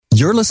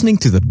You're listening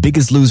to the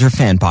Biggest Loser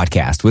fan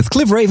podcast with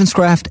Cliff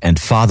Ravenscraft and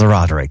Father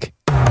Roderick.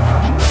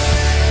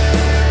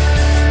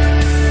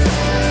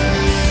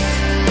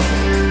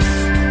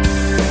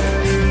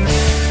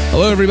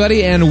 Hello,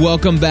 everybody, and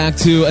welcome back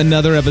to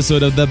another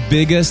episode of the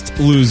Biggest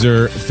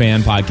Loser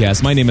fan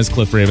podcast. My name is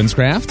Cliff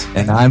Ravenscraft.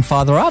 And I'm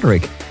Father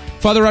Roderick.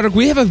 Father Roderick,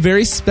 we have a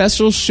very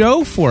special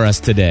show for us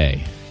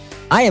today.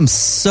 I am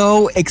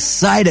so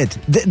excited.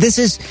 This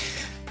is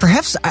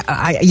perhaps,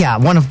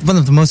 one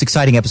of the most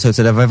exciting episodes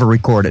that I've ever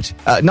recorded.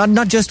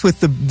 Not just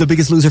with the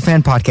Biggest Loser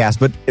fan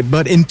podcast,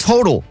 but in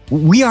total,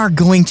 we are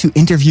going to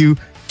interview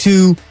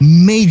two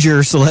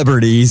major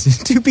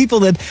celebrities, two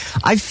people that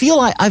I feel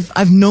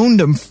I've known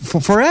them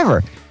for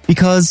forever,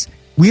 because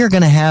we are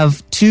going to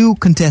have two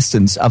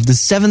contestants of the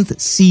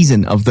 7th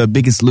season of The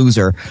Biggest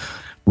Loser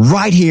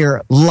right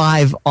here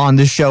live on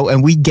the show,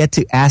 and we get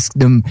to ask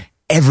them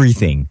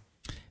everything.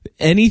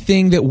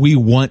 Anything that we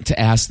want to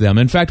ask them.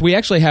 In fact, we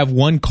actually have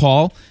one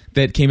call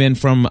that came in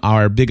from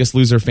our Biggest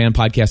Loser fan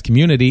podcast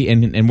community,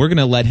 and we're going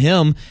to let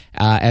him,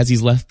 as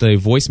he's left the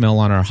voicemail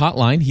on our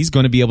hotline, he's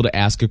going to be able to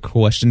ask a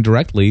question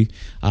directly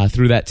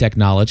through that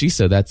technology,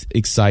 so that's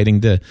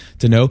exciting to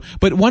know.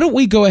 But why don't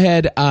we go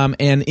ahead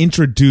and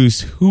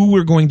introduce who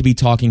we're going to be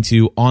talking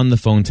to on the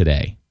phone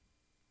today?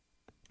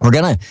 We're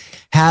going to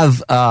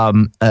have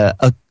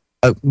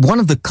one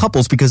of the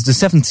couples, because the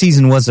 7th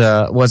season was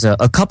a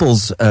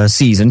couples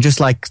season, just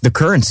like the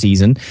current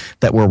season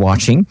that we're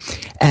watching.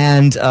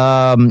 And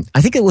I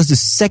think it was the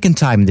second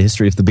time in the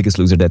history of The Biggest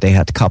Loser that they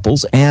had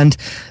couples. And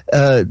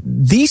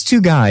these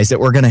two guys that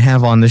we're going to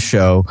have on the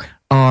show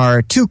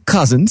are two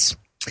cousins,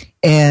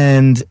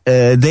 and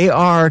they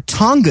are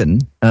Tongan.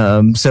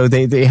 So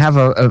they have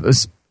a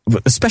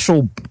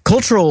special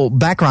cultural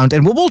background,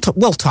 and we'll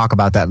talk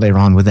about that later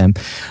on with them.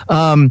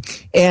 And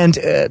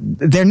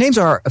their names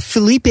are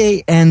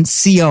Filipe and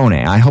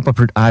Sione. I hope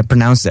I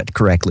pronounced that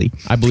correctly.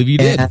 I believe you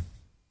did.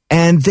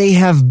 And they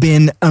have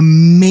been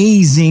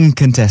amazing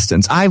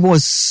contestants. I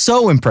was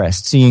so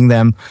impressed seeing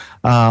them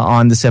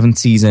on the 7th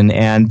season,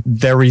 and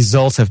their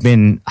results have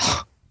been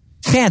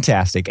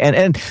fantastic.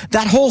 And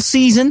that whole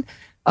season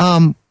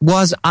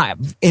was,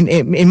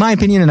 in my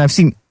opinion, and I've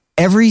seen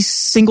every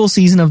single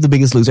season of The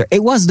Biggest Loser,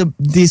 it was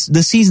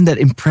the season that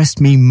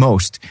impressed me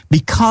most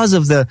because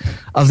of the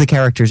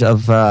characters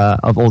of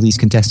all these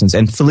contestants.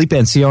 And Filipe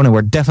and Sione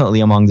were definitely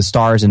among the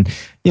stars, and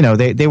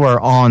they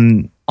were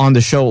on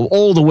the show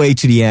all the way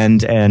to the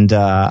end. And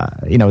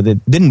they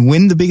didn't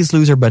win The Biggest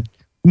Loser, but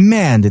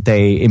man, did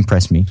they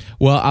impress me.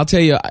 Well, I'll tell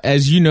you,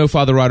 as you know,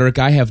 Father Roderick,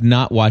 I have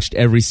not watched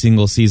every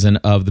single season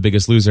of The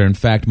Biggest Loser. In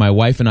fact, my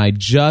wife and I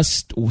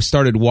just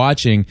started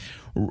watching,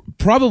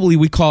 probably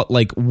we call it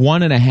like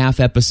 1.5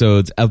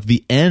 episodes of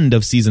the end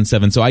of season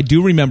 7. So I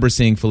do remember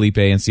seeing Filipe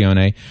and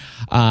Sione,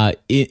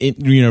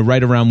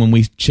 right around when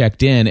we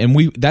checked in,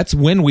 and that's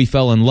when we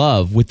fell in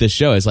love with this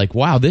show. It's like,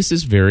 wow, this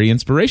is very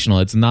inspirational.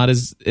 It's not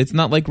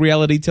like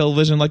reality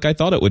television like I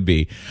thought it would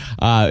be.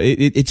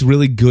 It's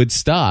really good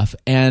stuff.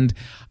 And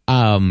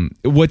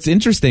what's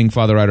interesting,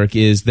 Father Roderick,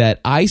 is that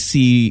I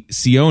see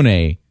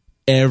Sione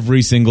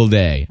every single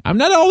day. I'm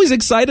not always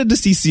excited to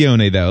see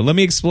Sione, though. Let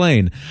me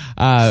explain.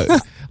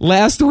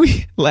 Last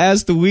week,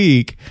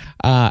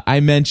 I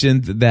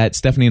mentioned that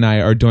Stephanie and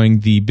I are doing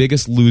the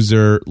Biggest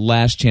Loser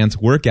Last Chance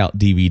Workout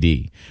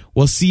DVD.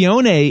 Well,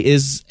 Sione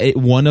is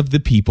one of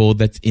the people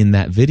that's in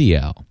that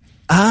video.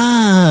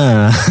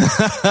 I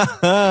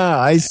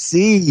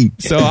see.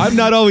 So I'm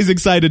not always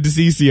excited to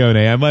see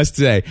Sione, I must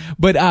say.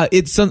 But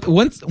it's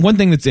one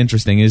thing that's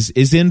interesting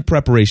is in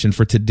preparation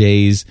for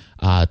today's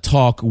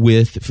talk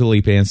with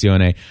Filipe and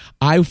Sione,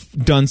 I've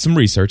done some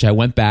research. I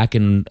went back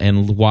and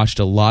watched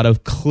a lot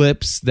of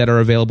clips that are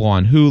available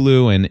on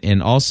Hulu,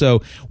 and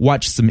also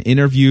watched some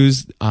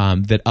interviews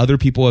that other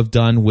people have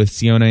done with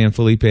Sione and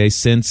Filipe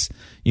since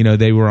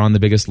they were on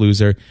The Biggest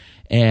Loser.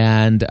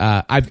 And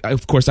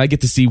of course, I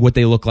get to see what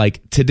they look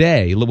like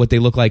today, what they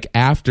look like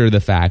after the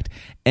fact.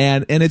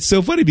 And it's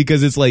so funny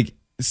because it's like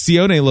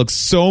Sione looks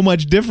so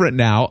much different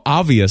now,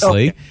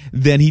 obviously,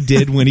 than he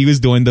did when he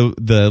was doing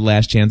the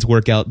Last Chance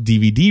Workout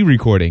DVD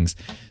recordings.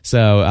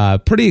 So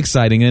pretty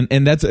exciting.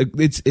 And that's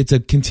it's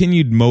a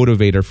continued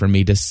motivator for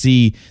me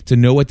to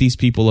know what these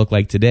people look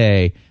like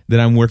today that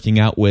I'm working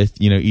out with,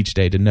 each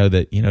day, to know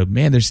that,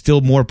 man, there's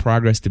still more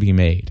progress to be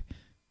made.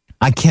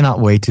 I cannot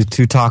wait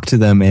to talk to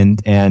them,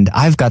 and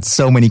I've got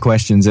so many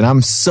questions, and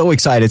I'm so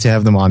excited to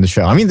have them on the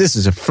show. I mean, this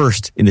is a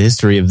first in the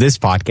history of this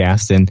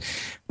podcast, and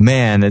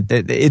man,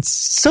 it's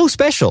so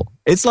special.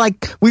 It's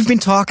like we've been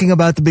talking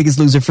about The Biggest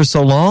Loser for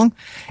so long,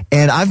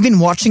 and I've been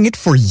watching it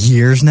for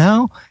years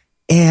now,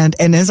 and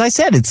as I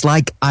said, it's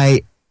like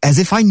as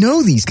if I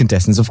know these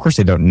contestants. Of course,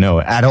 I don't know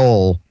at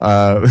all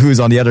who's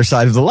on the other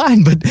side of the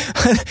line, but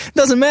it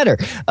doesn't matter.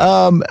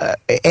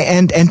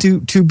 And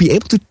to be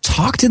able to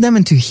talk to them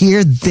and to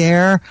hear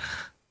their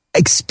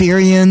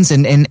experience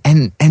and to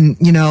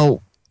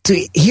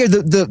hear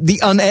the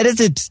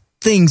unedited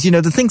things,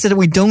 the things that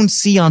we don't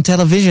see on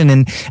television,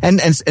 and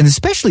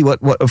especially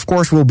what of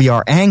course will be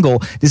our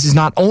angle. This is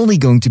not only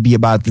going to be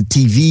about the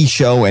TV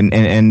show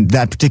and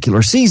that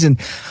particular season,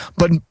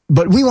 but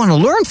we want to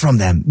learn from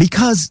them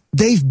because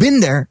they've been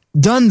there,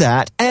 done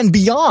that, and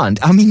beyond.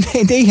 I mean,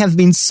 they have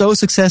been so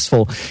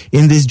successful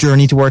in this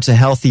journey towards a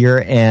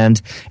healthier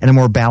and a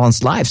more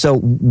balanced life. So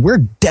we're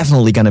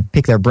definitely going to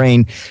pick their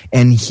brain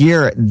and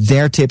hear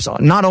their tips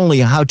on not only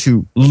how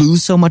to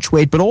lose so much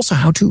weight, but also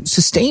how to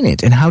sustain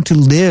it and how to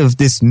live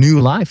this new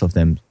life of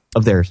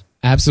theirs.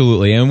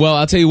 Absolutely. And well,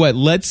 I'll tell you what,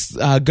 let's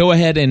go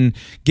ahead and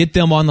get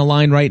them on the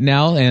line right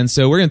now. And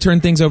so we're going to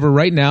turn things over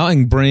right now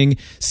and bring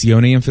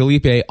Sione and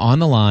Filipe on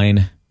the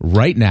line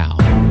right now.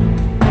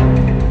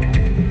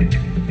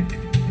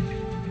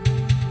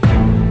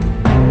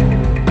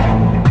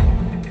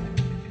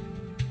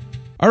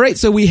 All right,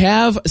 so we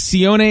have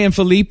Sione and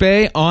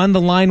Filipe on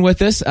the line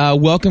with us.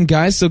 Welcome,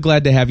 guys. So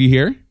glad to have you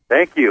here.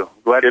 Thank you.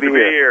 Glad to be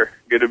here.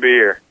 Good to be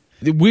here.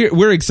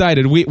 We're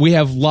excited. We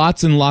have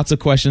lots and lots of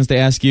questions to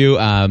ask you.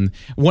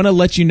 Want to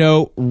let you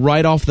know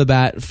right off the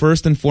bat,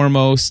 first and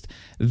foremost,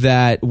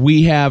 that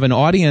we have an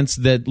audience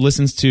that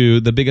listens to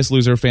the Biggest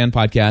Loser fan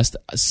podcast.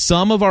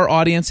 Some of our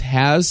audience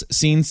has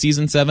seen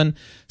season 7.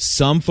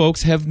 Some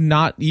folks have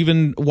not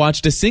even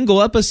watched a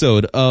single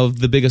episode of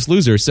The Biggest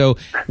Loser. So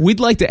we'd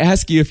like to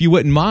ask you if you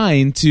wouldn't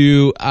mind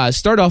to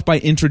start off by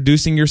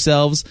introducing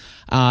yourselves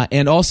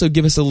and also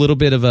give us a little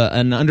bit of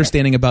an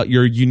understanding about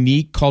your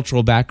unique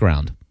cultural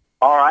background.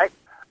 All right.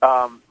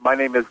 My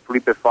name is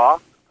Filipe Fa,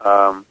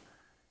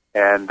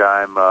 and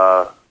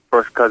I'm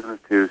first cousin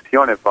to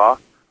Sione Fa.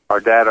 Our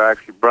dad are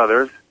actually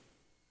brothers.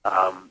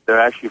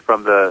 They're actually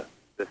from the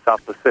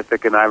South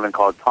Pacific, an island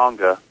called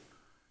Tonga.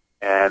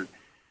 And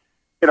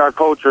in our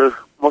cultures,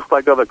 most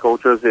like other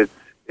cultures, it's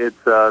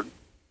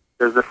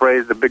there's the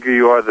phrase, the bigger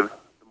you are, the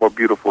more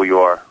beautiful you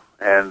are.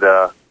 And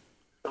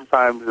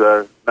sometimes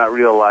not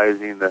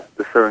realizing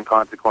the certain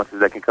consequences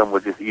that can come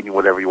with just eating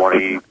whatever you want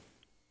to eat.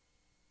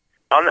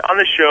 On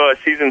the show,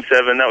 season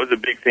 7, that was a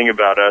big thing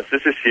about us.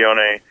 This is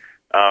Sione,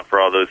 for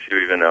all those who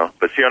even know.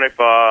 But Sione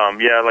Fa,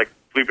 like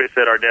Filipe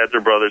said, our dads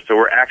are brothers, so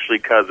we're actually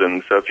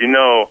cousins. So if you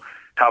know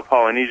how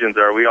Polynesians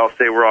are, we all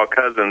say we're all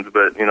cousins,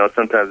 but,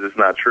 sometimes it's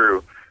not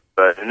true.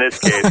 But in this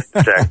case,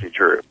 it's actually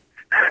true.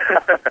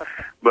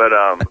 But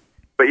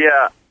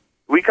yeah,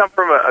 we come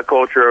from a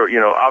culture,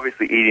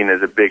 obviously eating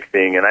is a big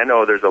thing. And I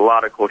know there's a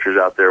lot of cultures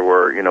out there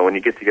where, when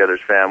you get together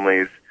as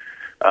families,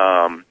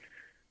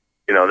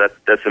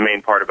 that's the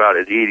main part about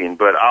it is eating.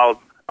 But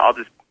I'll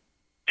just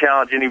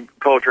challenge any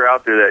culture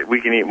out there that we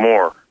can eat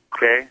more.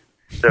 Okay,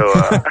 so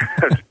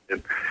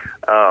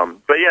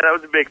but yeah, that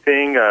was a big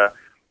thing.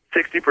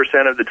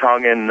 60% of the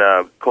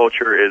Tongan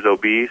culture is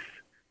obese.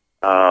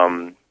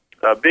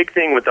 A big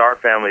thing with our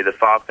family, the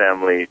Fa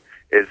family,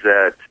 is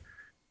that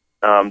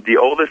the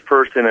oldest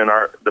person in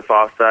the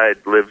Fa side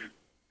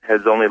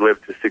has only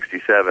lived to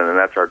 67, and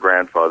that's our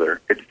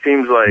grandfather. It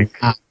seems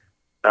like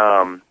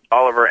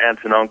all of our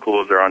aunts and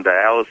uncles are on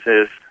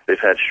dialysis. They've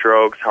had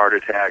strokes, heart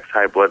attacks,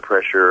 high blood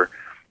pressure,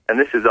 and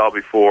this is all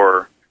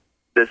before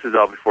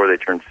they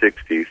turned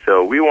 60.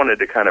 So we wanted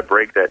to kind of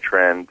break that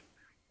trend.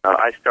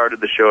 I started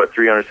the show at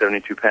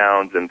 372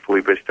 pounds, and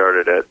Filipe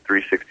started at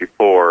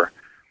 364.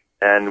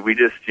 And we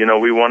just,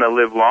 we want to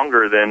live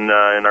longer than in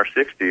our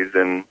 60s,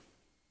 and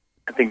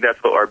I think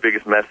that's what our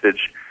biggest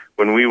message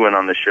when we went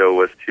on the show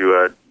was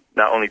to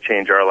not only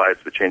change our lives,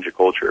 but change the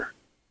culture.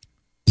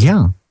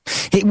 Yeah.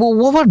 Hey, well,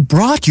 what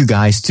brought you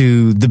guys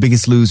to The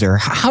Biggest Loser?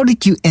 How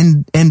did you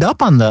end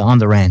up on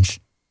the ranch?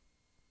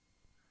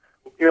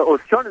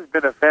 Sione has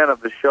been a fan of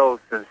the show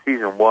since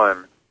season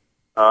 1.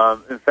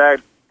 In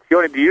fact,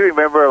 Sione, do you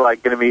remember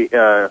getting me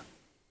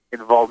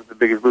involved with The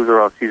Biggest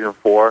Loser on season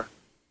 4?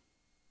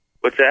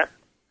 What's that?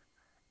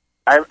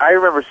 I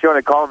remember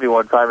Sione calling me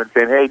one time and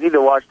saying, "Hey, you need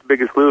to watch The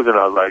Biggest Loser," and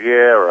I was like,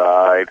 "Yeah,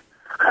 right."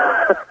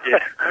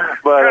 Yeah.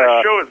 But what kind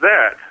of show is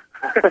that?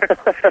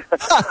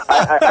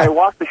 I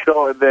watched the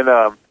show, and then,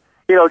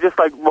 just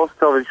like most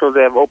television shows,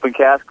 they have open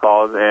cast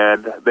calls,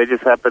 and they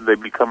just happened to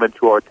be coming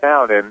to our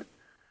town, and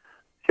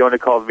Sione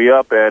called me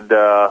up, and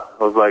I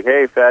was like,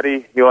 "Hey,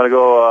 fatty, you want to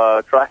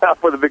go try out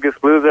for The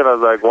Biggest Loser?" And I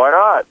was like, "Why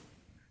not?"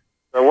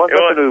 There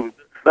wasn't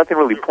nothing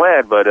really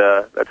planned, but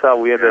that's how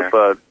we ended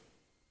up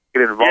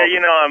getting involved.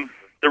 Yeah,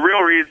 the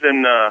real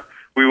reason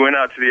we went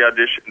out to the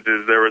auditions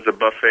is there was a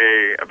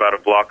buffet about a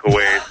block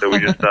away, so we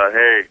just thought,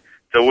 hey,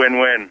 it's a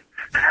win-win.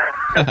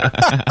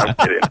 I'm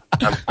kidding.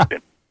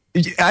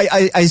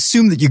 I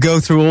assume that you go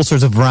through all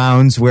sorts of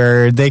rounds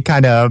where they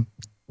kind of,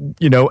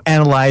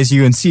 analyze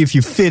you and see if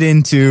you fit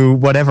into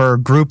whatever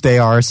group they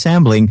are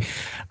assembling,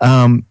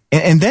 and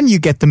then you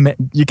get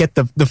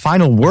the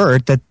final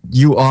word that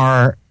you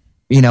are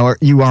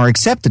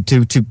accepted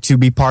to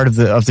be part of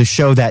the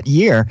show that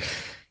year.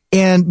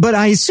 But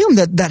I assume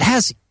that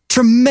has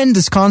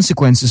tremendous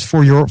consequences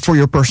for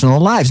your personal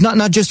lives,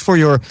 not just for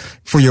your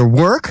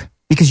work,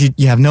 because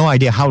you have no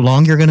idea how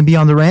long you're going to be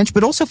on the ranch,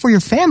 but also for your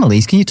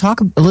families. Can you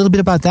talk a little bit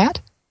about that?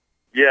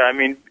 Yeah,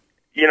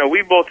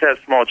 we both have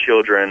small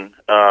children.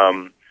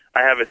 I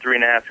have a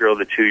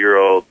 3.5-year-old, a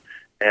 2-year-old,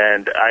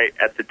 And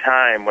at the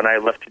time, when I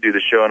left to do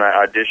the show and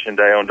I auditioned,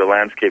 I owned a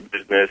landscape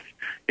business.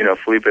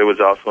 Filipe was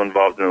also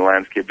involved in the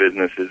landscape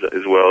business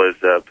as well as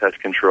pest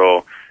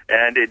control.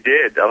 And it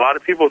did. A lot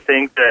of people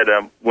think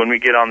that when we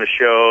get on the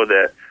show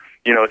that,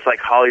 it's like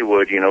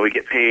Hollywood. We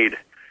get paid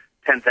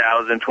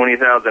 $10,000,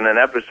 $20,000 an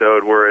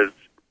episode, whereas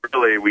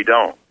really we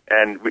don't.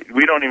 And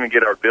we don't even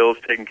get our bills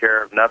taken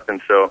care of,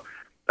 nothing. So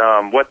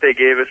what they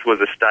gave us was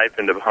a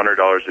stipend of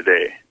 $100 a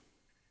day.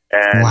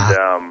 And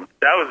wow.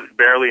 That was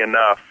barely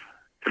enough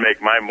to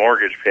make my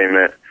mortgage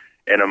payment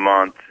in a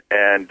month.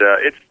 And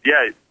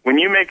when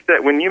you make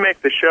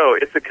the show,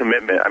 it's a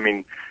commitment. I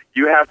mean,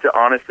 you have to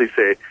honestly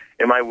say,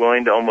 am I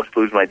willing to almost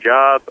lose my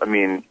job? I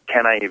mean,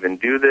 can I even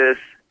do this?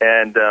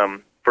 And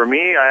for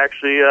me, I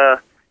actually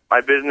my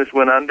business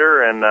went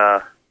under, and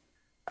I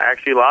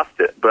actually lost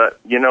it. But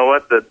you know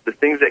what? The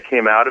things that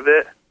came out of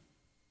it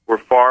were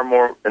far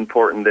more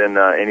important than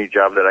any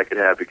job that I could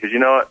have, because you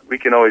know what? We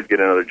can always get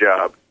another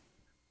job.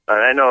 And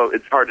I know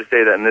it's hard to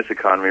say that in this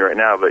economy right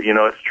now, but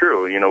it's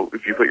true.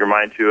 If you put your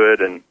mind to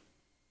it,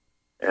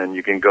 and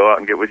you can go out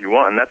and get what you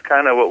want, and that's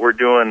kind of what we're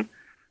doing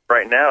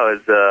right now.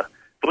 Is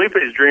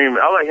Filipe's dream?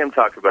 I'll let him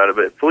talk about it,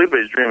 but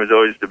Filipe's dream has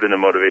always been a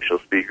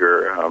motivational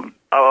speaker.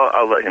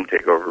 I'll let him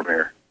take over from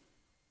here.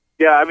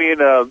 Yeah, I mean,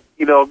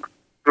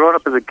 growing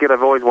up as a kid,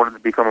 I've always wanted to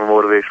become a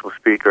motivational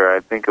speaker. I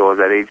think it was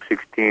at age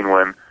 16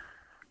 when one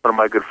of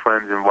my good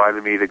friends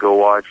invited me to go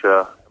watch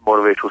a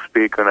motivational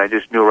speaker, and I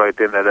just knew right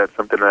then that that's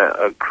something,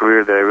 a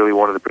career that I really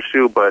wanted to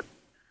pursue, but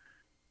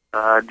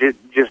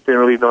just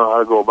didn't really know how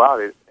to go about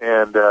it.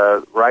 And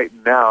right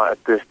now,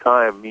 at this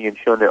time, me and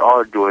Sione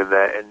are doing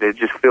that, and it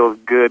just feels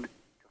good to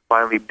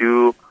finally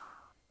do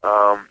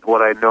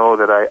what I know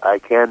that I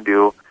can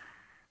do,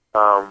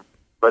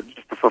 but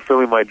just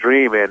fulfilling my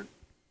dream. And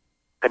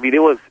I mean, it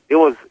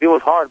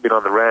was hard being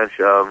on the ranch.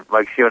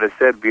 Like Sione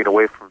said, being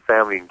away from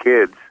family and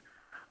kids.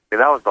 I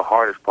mean, that was the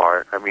hardest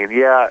part. I mean,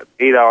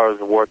 8 hours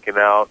of working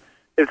out,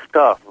 it's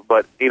tough.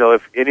 But,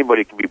 if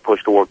anybody can be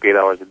pushed to work 8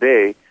 hours a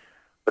day,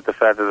 but the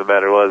fact of the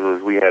matter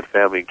was we had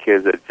family and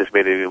kids that just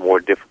made it even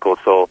more difficult.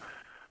 So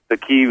the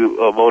key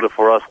motive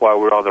for us while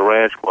we were on the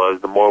ranch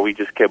was the more we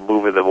just kept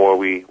moving, the more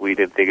we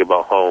didn't think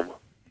about home.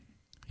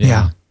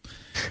 Yeah.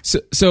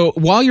 So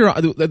while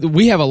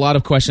we have a lot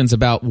of questions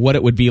about what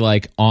it would be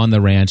like on the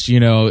ranch. A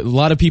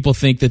lot of people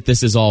think that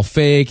this is all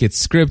fake,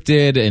 it's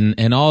scripted,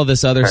 and all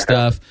this other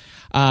stuff.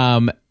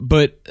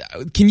 But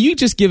can you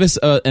just give us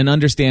an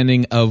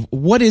understanding of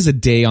what is a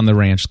day on the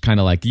ranch kind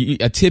of like?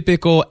 A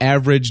typical,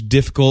 average,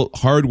 difficult,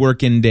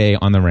 hard-working day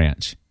on the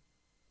ranch?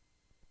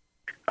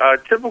 A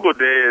typical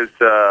day is,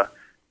 the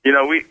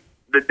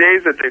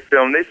days that they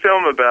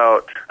film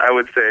about, I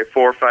would say,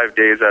 4 or 5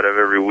 days out of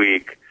every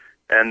week.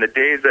 And the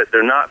days that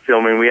they're not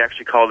filming, we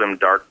actually call them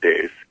dark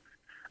days.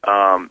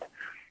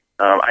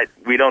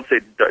 We don't say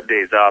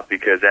days off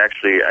because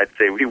actually I'd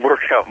say we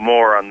work out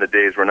more on the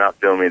days we're not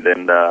filming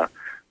than...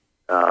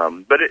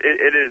 but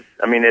it is,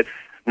 I mean, it's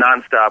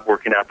nonstop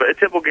working out. But a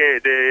typical day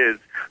is,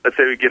 let's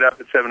say we get up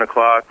at 7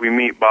 o'clock, we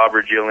meet Bob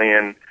or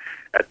Jillian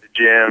at the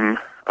gym,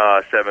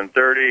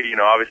 7:30.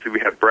 Obviously we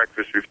have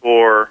breakfast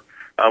before.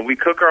 We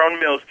cook our own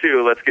meals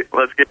too. Let's get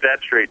that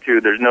straight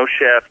too. There's no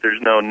chef.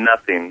 There's no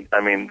nothing.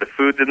 I mean, the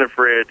food's in the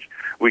fridge.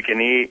 We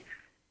can eat.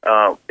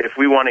 If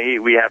we want to eat,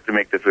 we have to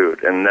make the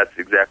food, and that's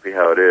exactly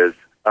how it is.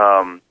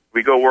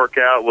 We go work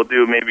out. We'll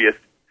do maybe a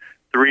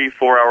 3-4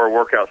 hour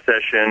workout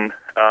session,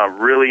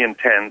 really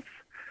intense,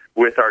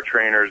 with our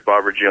trainers,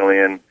 Bob or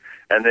Jillian,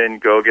 and then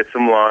go get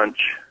some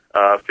lunch,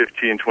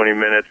 15, 20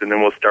 minutes, and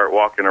then we'll start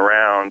walking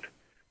around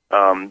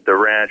the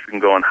ranch. We can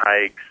go on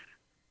hikes.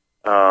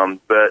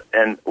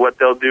 And what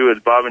they'll do is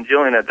Bob and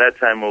Jillian at that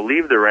time will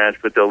leave the ranch,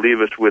 but they'll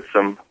leave us with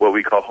some what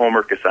we call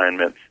homework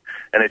assignments.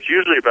 And it's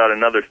usually about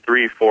another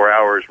 3-4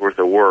 hours worth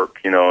of work.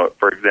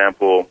 For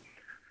example,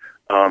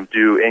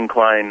 do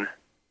incline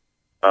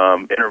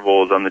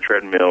intervals on the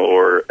treadmill,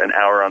 or an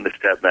hour on the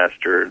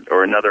Stepmaster,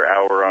 or another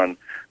hour on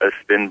a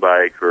spin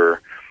bike,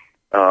 or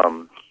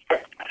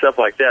stuff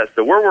like that.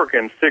 So we're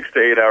working 6 to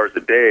 8 hours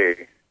a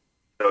day.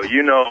 So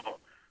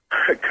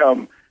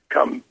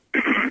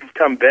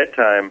come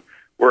bedtime,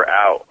 we're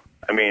out.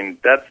 I mean,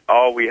 that's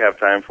all we have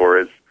time for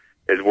is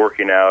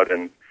working out.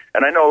 And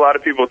I know a lot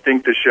of people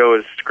think the show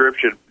is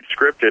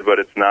scripted, but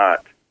it's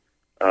not.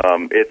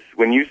 It's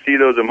when you see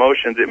those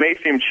emotions, it may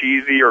seem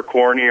cheesy or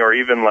corny or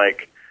even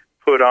like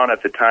put on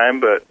at the time,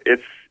 but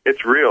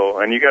it's real.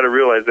 And you got to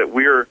realize that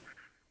we're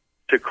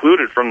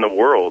secluded from the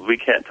world. We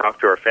can't talk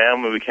to our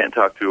family. We can't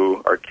talk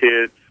to our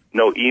kids.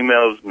 No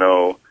emails,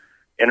 no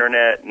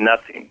internet,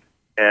 nothing.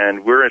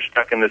 And we're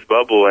stuck in this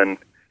bubble, and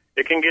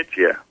it can get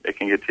to you. It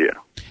can get to you.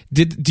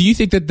 Do you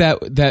think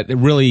that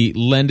really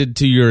lended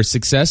to your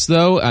success,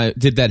 though?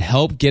 Did that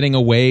help getting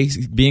away,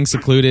 being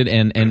secluded,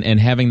 and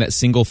having that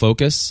single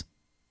focus?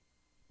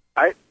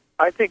 I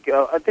think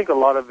a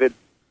lot of it.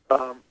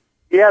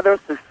 There's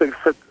a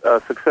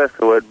success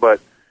to it, but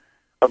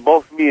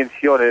both me and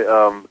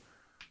Sione,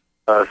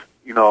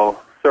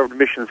 served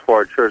missions for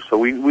our church, so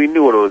we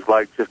knew what it was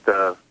like just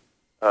to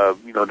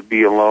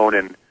be alone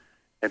and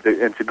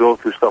to go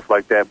through stuff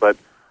like that. But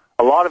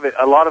a lot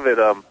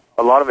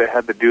of it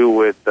had to do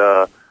with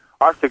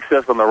our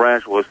success on the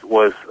ranch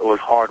was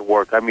hard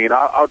work. I mean,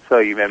 I'll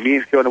tell you, man. Me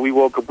and Sione, we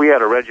woke up. We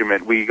had a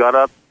regiment. We got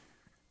up,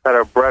 had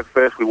our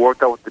breakfast. We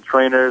worked out with the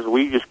trainers.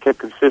 We just kept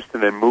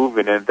consistent and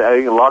moving. And I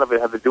think a lot of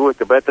it had to do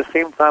with it. But at the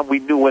same time, we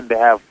knew when to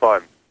have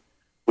fun.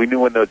 We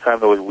knew when the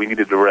time we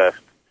needed to rest.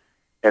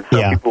 And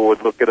some people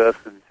would look at us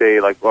and say,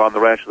 like, well, on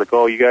the ranch, like,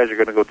 oh, you guys are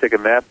going to go take a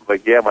nap? I'm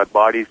like, yeah, my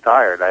body's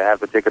tired. I have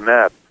to take a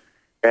nap.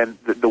 And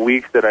the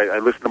weeks that I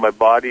listened to my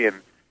body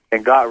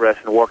and got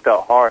rest and worked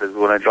out hard is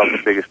when I dropped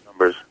the biggest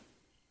numbers.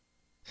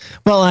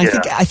 Well, I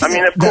think I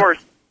mean, of course.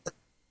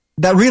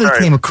 That really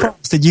came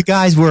across that you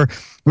guys were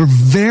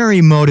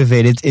very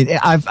motivated.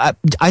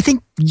 I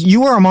think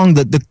you were among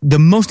the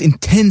most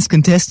intense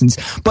contestants,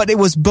 but it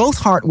was both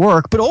hard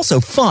work, but also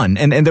fun.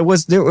 And there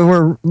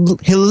were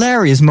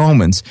hilarious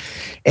moments.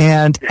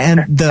 And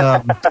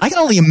I can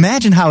only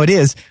imagine how it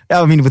is.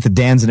 I mean, with the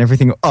dance and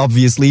everything,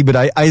 obviously, but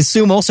I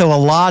assume also a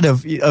lot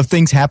of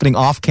things happening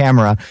off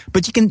camera,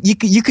 but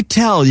you could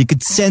tell, you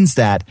could sense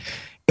that.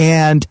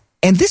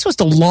 And this was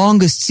the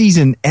longest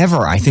season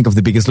ever, I think, of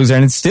The Biggest Loser.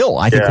 And it still,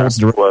 I think, holds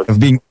the record of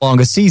being the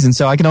longest season.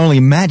 So I can only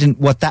imagine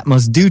what that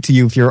must do to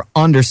you if you're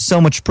under so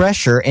much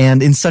pressure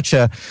and in such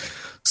a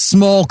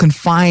small,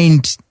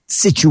 confined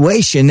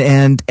situation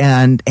and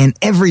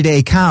every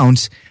day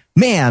counts.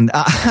 Man,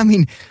 I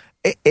mean,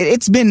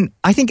 it's been,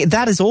 I think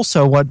that is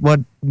also what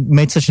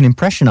made such an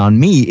impression on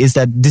me is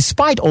that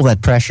despite all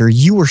that pressure,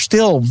 you were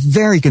still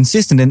very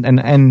consistent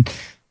and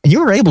you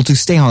were able to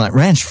stay on that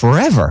ranch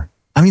forever.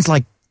 I mean, it's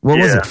like, what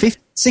was it,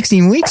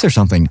 16 weeks or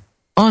something?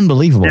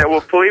 Unbelievable. Yeah, well,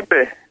 Filipe,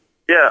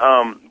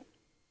 I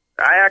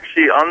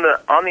actually,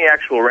 on the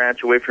actual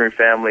ranch away from your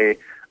family,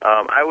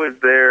 I was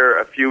there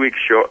a few weeks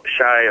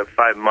shy of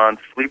 5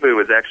 months. Filipe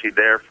was actually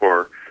there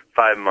for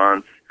 5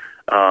 months.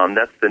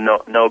 That's the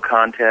no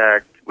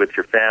contact with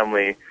your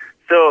family.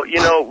 So, you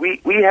know, we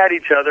had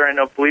each other. I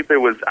know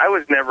I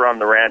was never on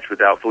the ranch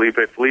without Filipe.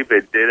 Filipe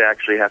did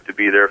actually have to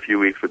be there a few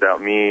weeks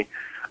without me.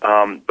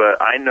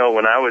 But I know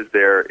when I was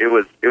there, it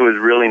was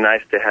really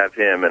nice to have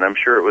him, and I'm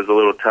sure it was a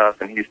little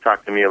tough, and he's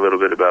talked to me a little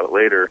bit about it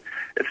later.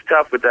 It's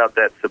tough without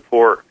that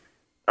support,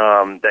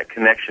 that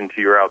connection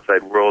to your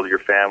outside world, your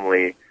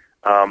family.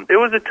 It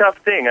was a tough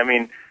thing. I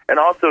mean, and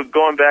also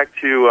going back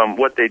to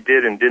what they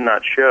did and did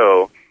not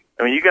show,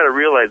 I mean, you got to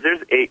realize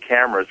there's 8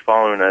 cameras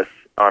following us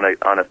on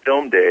a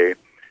film day,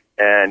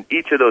 and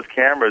each of those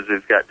cameras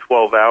has got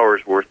 12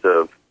 hours worth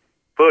of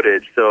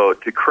footage, so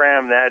to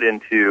cram that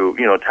into,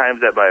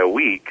 times that by a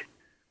week,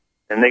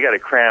 and they got to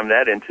cram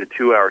that into a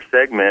 2-hour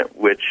segment,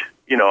 which,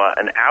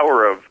 an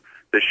hour of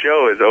the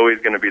show is always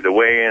going to be the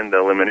weigh-in, the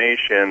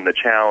elimination, the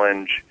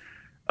challenge.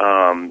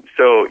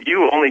 So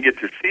you only get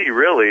to see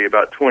really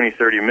about 20,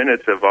 30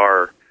 minutes of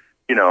our,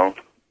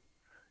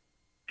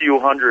 few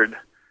hundred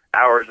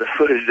hours of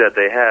footage that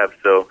they have.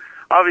 So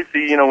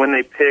obviously, when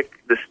they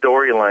pick the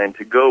storyline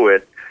to go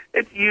with,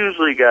 it's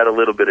usually got a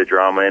little bit of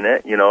drama in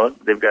it.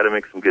 They've got to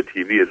make some good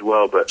TV as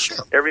well. But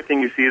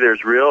everything you see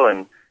there's real,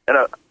 and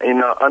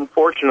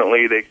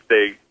unfortunately,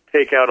 they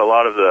take out a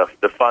lot of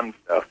the fun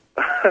stuff,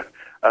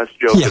 us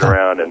joking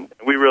around, and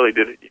we really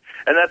did it.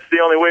 And that's the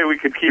only way we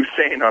could keep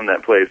sane on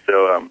that place.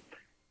 So,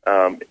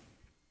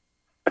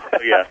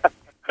 yeah,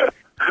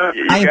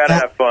 you got to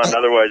have fun,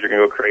 otherwise you're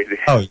going to go crazy.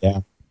 Oh,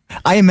 yeah.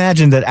 I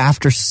imagine that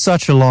after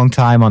such a long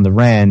time on the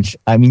ranch,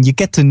 I mean, you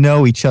get to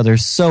know each other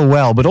so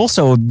well, but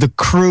also the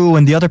crew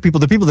and the other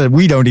people, the people that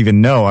we don't even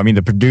know. I mean,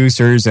 the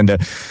producers and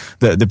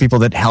the people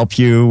that help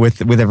you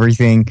with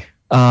everything.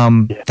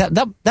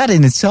 That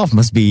in itself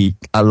must be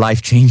a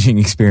life-changing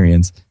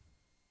experience.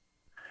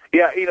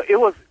 Yeah, it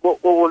was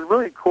what was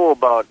really cool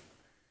about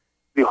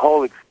the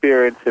whole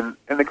experience, and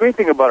the great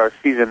thing about our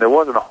season, there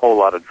wasn't a whole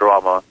lot of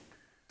drama.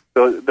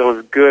 There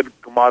was good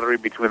camaraderie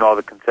between all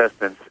the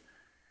contestants.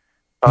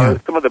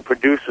 Some of the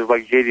producers,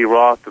 like J.D.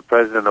 Roth, the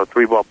president of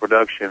 3 Ball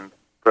production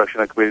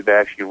company that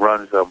actually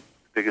runs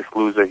Biggest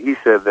Loser, he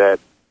said that,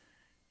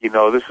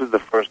 this is the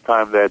first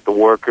time that the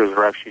workers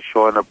are actually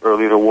showing up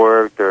early to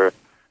work.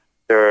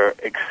 They're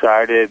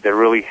excited. They're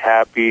really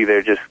happy.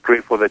 They're just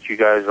grateful that you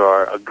guys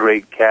are a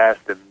great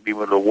cast and be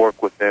able to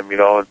work with them,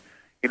 and,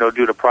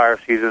 due to prior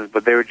seasons.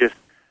 But they were just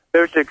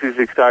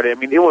excited. I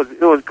mean, it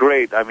was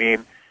great. I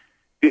mean,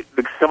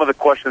 some of the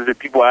questions that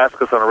people ask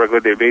us on a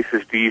regular day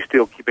basis, do you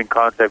still keep in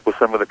contact with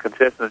some of the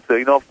contestants? So,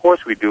 of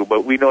course we do,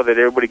 but we know that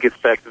everybody gets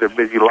back to their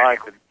busy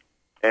life,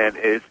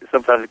 and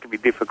sometimes it can be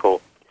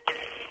difficult.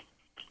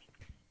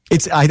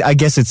 I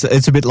guess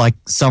it's a bit like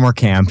summer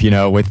camp,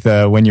 with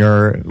when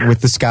you're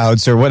with the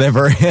scouts or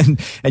whatever, and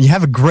you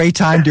have a great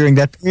time during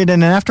that period,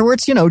 and then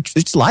afterwards,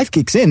 just life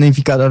kicks in. If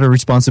you've got other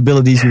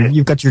responsibilities,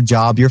 you've got your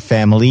job, your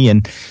family,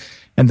 and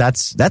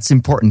that's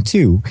important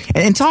too.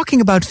 And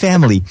talking about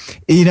family,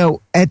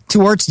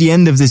 towards the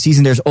end of the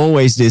season, there's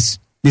always this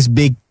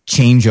big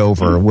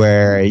changeover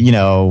where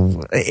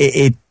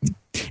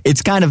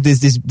it's kind of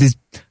this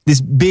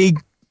big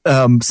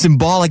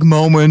symbolic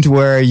moment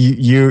where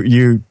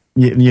you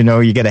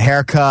get a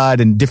haircut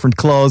and different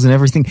clothes and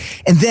everything,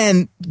 and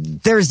then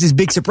there's this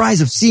big surprise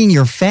of seeing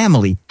your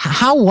family.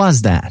 How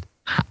was that?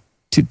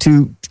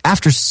 to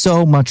after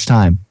so much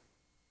time?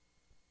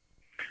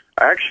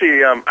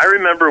 Actually, I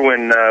remember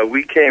when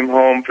we came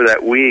home for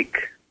that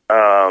week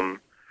during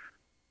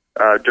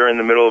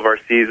the middle of our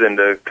season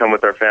to come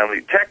with our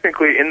family.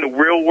 Technically, in the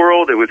real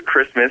world, it was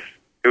Christmas.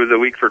 It was a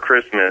week for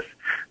Christmas,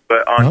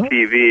 but on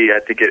TV, it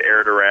had to get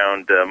aired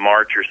around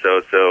March or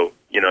so. So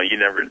you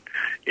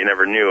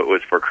never knew it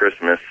was for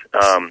Christmas.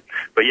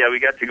 But yeah, we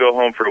got to go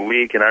home for a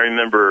week, and I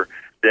remember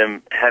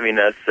them having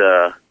us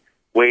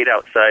wait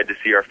outside to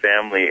see our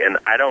family, and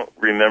I don't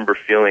remember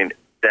feeling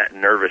that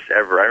nervous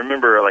ever. I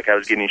remember like I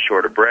was getting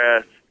short of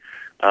breath.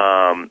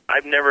 I'm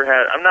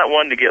not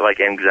one to get like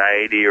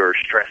anxiety or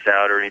stress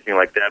out or anything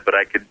like that, but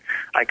I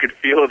could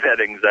feel that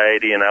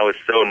anxiety, and I was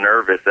so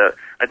nervous.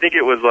 I think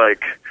it was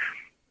like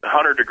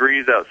 100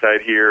 degrees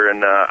outside here,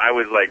 and I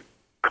was like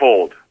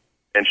cold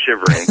and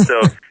shivering.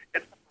 So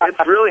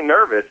it's really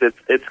nervous.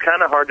 It's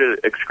kind of hard to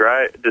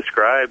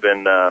describe,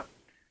 and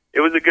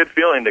it was a good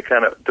feeling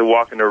to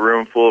walk in a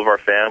room full of our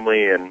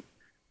family and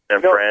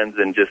friends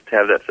and just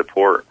have that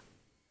support.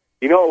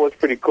 You know what was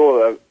pretty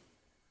cool?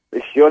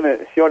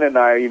 Sione and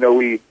I,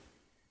 we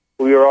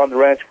were on the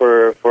ranch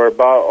for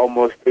about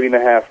almost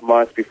 3.5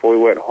 months before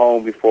we went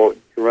home to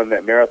run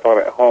that marathon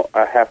at home,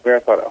 a half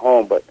marathon at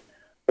home. But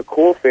the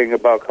cool thing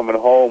about coming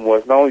home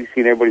was not only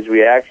seeing everybody's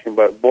reaction,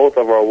 but both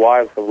of our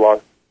wives have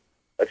lost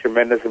a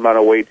tremendous amount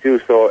of weight too.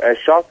 So as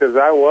shocked as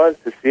I was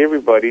to see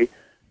everybody,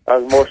 I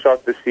was more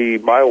shocked to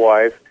see my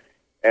wife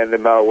and the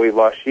amount of weight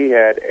loss she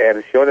had,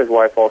 and Sione's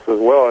wife also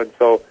as well. And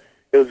so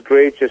it was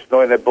great just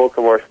knowing that both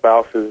of our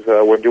spouses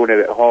were doing it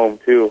at home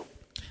too.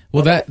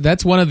 Well,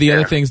 that's one of the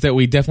other things that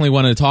we definitely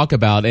want to talk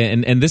about,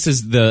 and this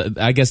is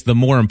the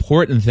more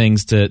important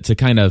things to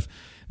kind of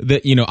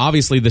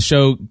obviously the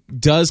show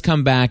does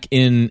come back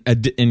in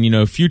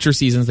future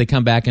seasons. They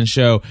come back and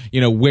show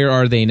where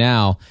are they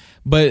now.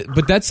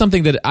 But that's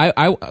something that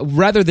I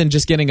rather than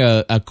just getting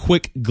a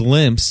quick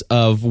glimpse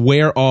of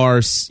where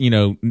are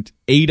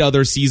 8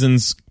 other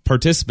seasons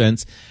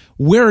participants,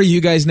 where are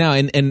you guys now?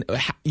 And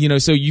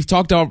so you've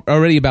talked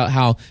already about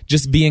how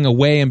just being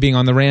away and being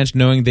on the ranch,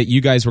 knowing that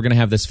you guys were going to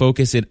have this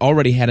focus, it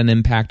already had an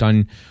impact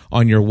on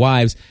your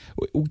wives.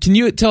 Can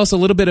you tell us a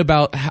little bit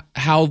about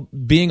how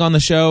being on the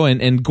show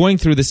and going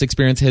through this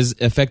experience has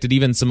affected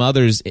even some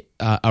others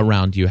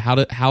around you?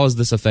 How has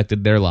this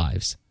affected their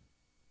lives?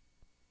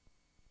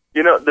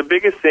 The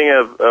biggest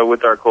thing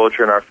with our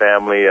culture and our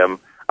family,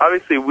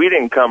 obviously we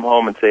didn't come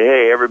home and say,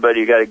 hey, everybody,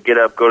 you got to get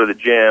up, go to the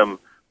gym,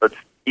 let's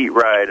eat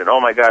right, and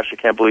oh my gosh, I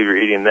can't believe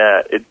you're eating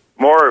that. It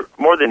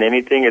more than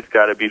anything, it's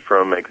got to be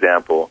from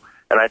example.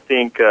 And I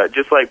think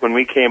just like when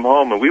we came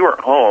home, and we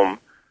weren't home,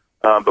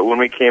 but when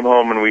we came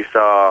home and we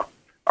saw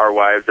our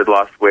wives had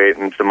lost weight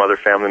and some other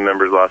family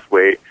members lost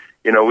weight,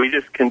 we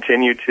just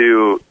continue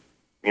to,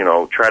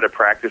 try to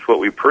practice what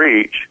we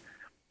preach.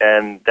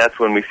 And that's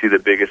when we see the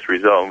biggest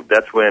result.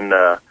 That's when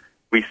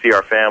we see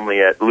our family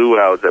at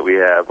luau's that we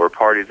have or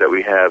parties that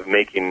we have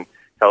making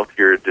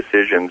healthier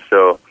decisions.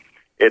 So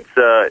it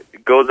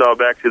goes all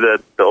back to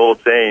the old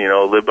saying,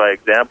 live by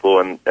example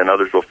and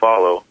others will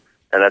follow.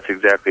 And that's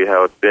exactly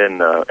how it's been.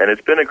 And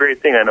it's been a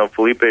great thing. I know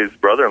Filipe's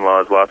brother-in-law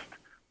has lost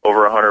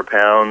over 100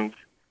 pounds.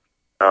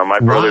 My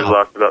brother's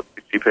lost about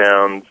 60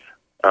 pounds.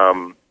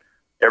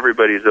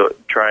 Everybody's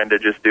trying to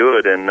just do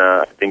it. And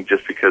I think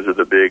just because of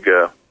the big...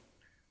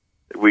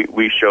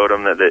 We showed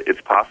them that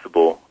it's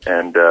possible,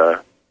 and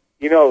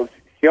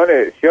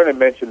Sione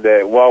mentioned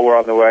that while we're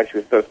on the ranch,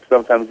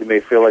 sometimes you may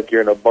feel like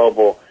you're in a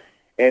bubble,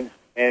 and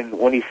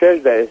when he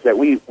says that, is that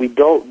we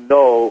don't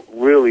know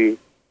really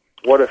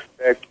what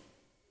effect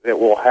that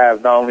will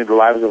have not only the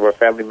lives of our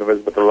family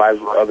members but the lives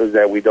of others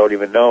that we don't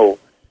even know,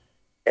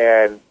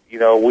 and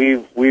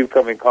we've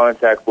come in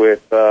contact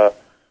with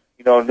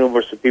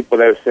numerous of people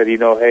that have said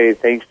hey,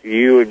 thanks to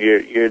you and your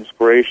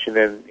inspiration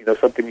and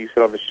something you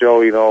said on the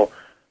show,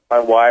 my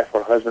wife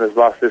or husband has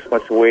lost this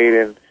much weight,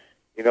 and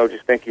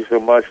just thank you so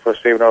much for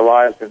saving our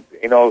lives. And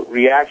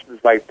reactions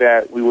like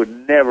that we would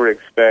never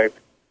expect,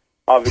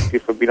 obviously,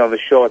 for being on the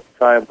show at the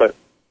time. But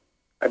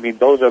I mean,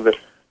 those are the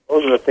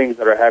things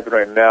that are happening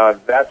right now, and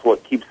that's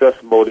what keeps us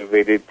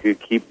motivated to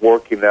keep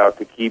working out,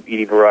 to keep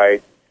eating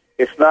right.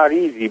 It's not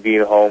easy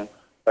being home.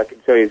 I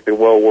can tell you, it's been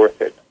well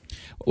worth it.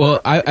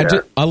 Well,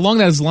 along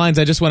those lines,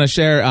 I just want to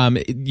share,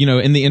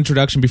 in the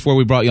introduction before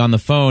we brought you on the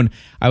phone,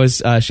 I was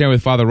sharing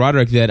with Father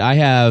Roderick that I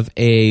have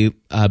a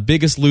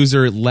Biggest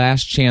Loser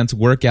Last Chance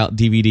workout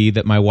DVD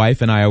that my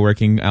wife and I are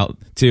working out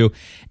to.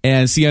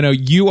 And Sione,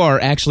 you are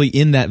actually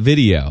in that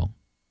video.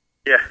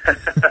 Yeah.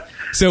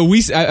 So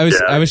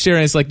I was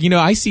sharing. It's like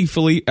I see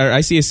Filipe, or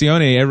I see a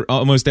Sione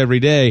almost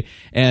every day,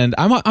 and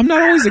I'm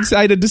not always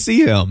excited to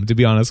see him. To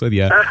be honest with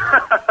you.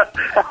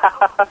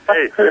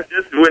 Hey,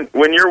 just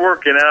when you're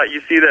working out,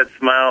 you see that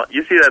smile.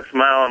 You see that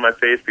smile on my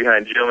face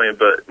behind Jillian.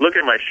 But look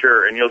at my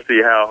shirt, and you'll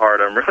see how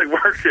hard I'm really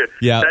working.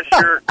 Yeah. That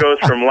shirt goes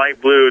from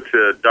light blue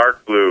to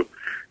dark blue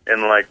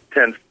in like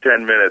 10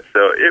 minutes.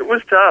 So it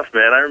was tough,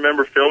 man. I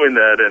remember filming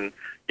that and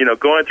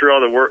going through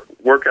all the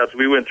workouts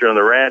we went through on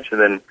the ranch,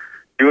 and then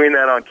doing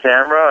that on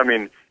camera, I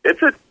mean,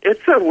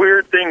 it's a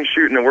weird thing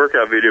shooting a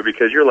workout video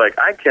because you're like,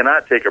 I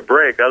cannot take a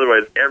break.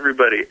 Otherwise,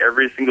 everybody,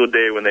 every single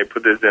day when they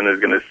put this in is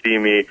going to see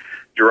me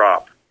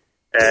drop.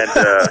 And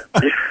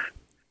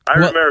I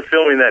remember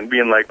filming that and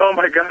being like, oh,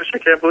 my gosh, I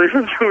can't believe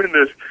I'm doing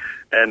this.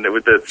 And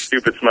with that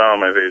stupid smile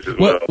on my face as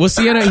well. Well,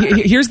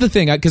 Sione, here's the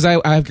thing, because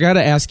I've got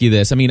to ask you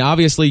this. I mean,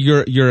 obviously,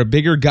 you're a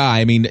bigger guy.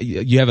 I mean,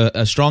 you have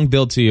a strong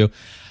build to you.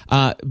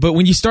 But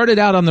when you started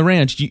out on the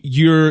ranch,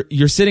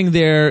 you're sitting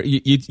there.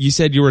 You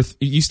said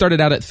you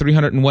started out at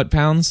 300 and what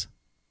pounds?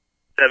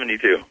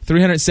 72.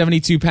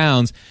 372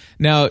 pounds.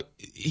 Now,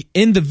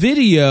 in the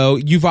video,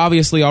 you've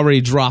obviously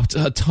already dropped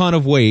a ton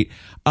of weight.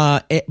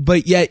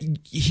 But yet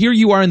here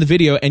you are in the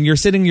video and you're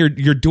sitting,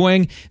 you're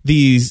doing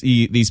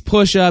these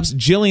push-ups.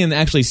 Jillian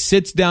actually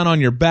sits down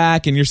on your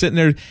back and you're sitting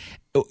there.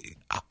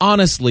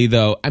 Honestly,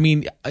 though, I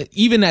mean,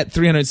 even at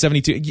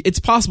 372, it's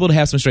possible to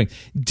have some strength.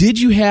 Did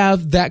you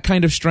have that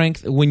kind of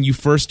strength when you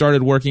first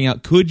started working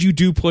out? Could you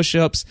do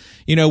push-ups,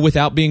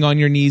 without being on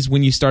your knees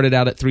when you started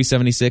out at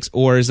 376?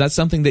 Or is that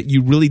something that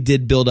you really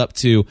did build up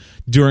to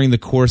during the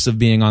course of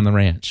being on the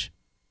ranch?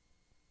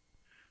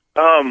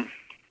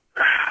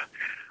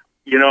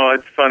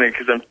 It's funny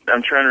because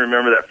I'm trying to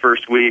remember that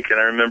first week, and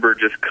I remember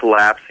just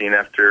collapsing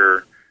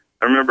after.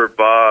 I remember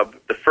Bob,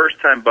 the first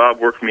time Bob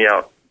worked me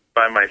out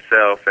by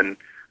myself, and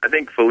I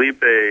think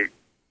Filipe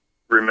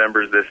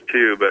remembers this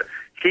too, but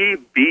he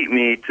beat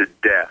me to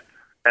death.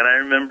 And I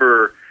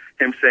remember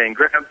him saying,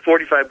 grab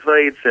 45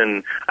 plates,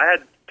 and I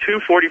had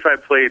 2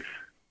 45 plates.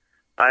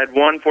 I had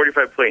 1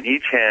 45 plate in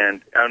each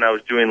hand, and I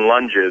was doing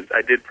lunges.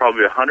 I did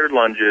probably 100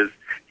 lunges.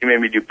 He made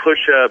me do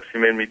push-ups. He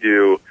made me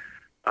do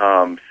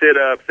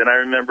sit-ups, and I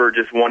remember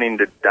just wanting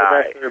to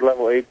die.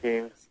 Level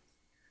 18.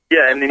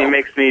 Yeah, and then he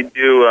makes me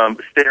do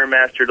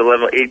Stairmaster to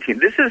level 18.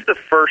 This is the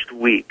first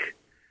week.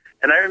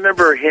 And I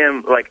remember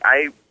him, like,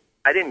 I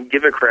didn't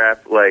give a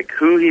crap, like,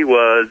 who he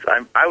was.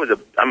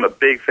 I'm a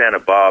big fan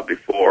of Bob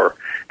before,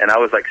 and I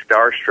was, like,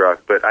 starstruck.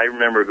 But I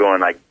remember going,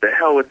 like, the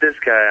hell with this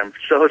guy. I'm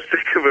so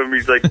sick of him.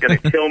 He's, like, going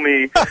to kill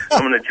me.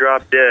 I'm going to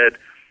drop dead.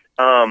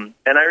 And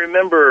I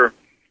remember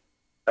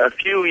a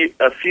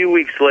few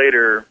weeks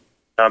later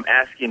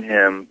asking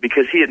him,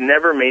 because he had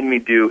never made me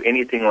do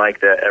anything like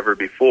that ever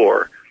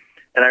before.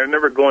 And I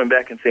remember going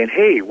back and saying,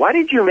 hey, why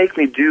did you make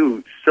me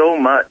do so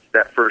much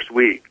that first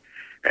week?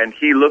 And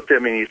he looked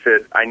at me and he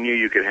said, I knew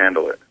you could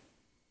handle it.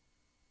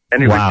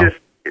 And it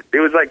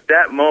was like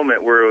that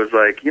moment where it was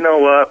like, you know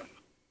what?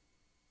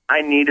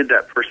 I needed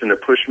that person to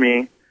push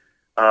me.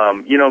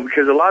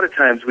 Because a lot of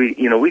times we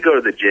go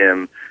to the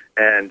gym,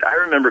 and I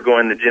remember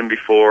going to the gym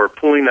before,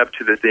 pulling up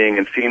to the thing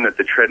and seeing that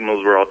the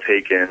treadmills were all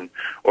taken,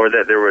 or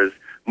that there was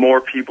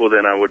more people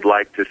than I would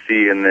like to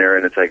see in there.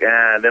 And it's like,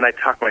 then I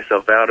talk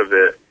myself out of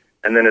it.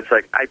 And then it's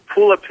like, I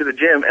pull up to the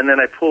gym and then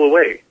I pull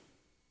away.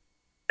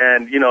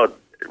 And,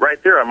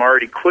 right there, I'm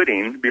already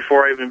quitting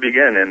before I even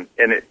begin.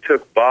 And it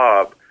took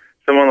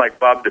someone like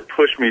Bob, to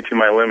push me to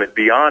my limit,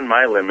 beyond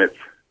my limits,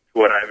 to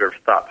what I've ever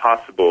thought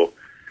possible,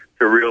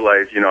 to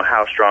realize,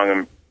 how strong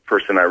a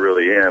person I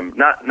really am.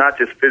 Not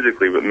just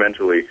physically, but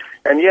mentally.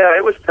 And yeah,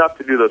 it was tough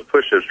to do those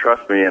push-ups,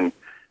 trust me, and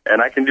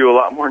I can do a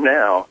lot more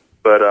now.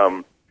 But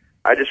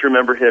I just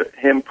remember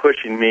him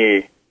pushing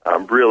me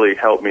really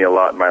helped me a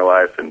lot in my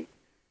life,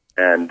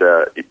 and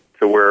to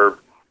where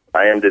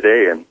I am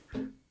today. And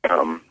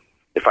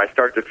if I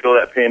start to feel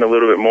that pain a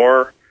little bit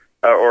more,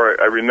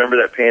 or I remember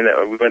that pain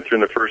that we went through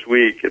in the first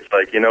week, it's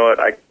like, you know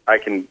what, I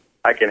can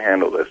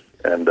handle this.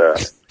 And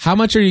how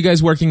much are you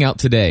guys working out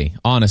today,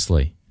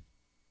 honestly?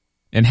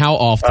 And how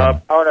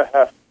often? Hour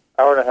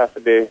and a half a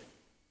day.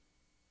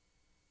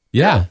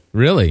 Yeah,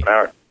 really?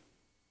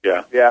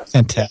 Yeah.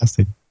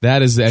 Fantastic.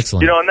 That is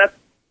excellent. And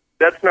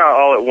that's not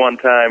all at one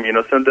time.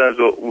 Sometimes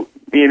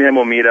me and him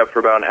will meet up for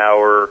about an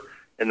hour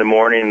in the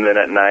morning, and then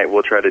at night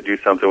we'll try to do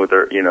something with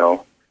our,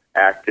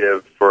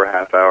 active for a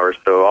half hour.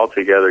 So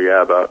altogether,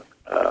 about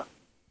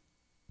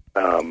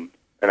an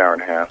hour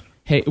and a half.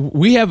 Hey,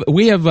 we have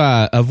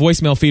a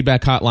voicemail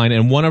feedback hotline,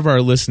 and one of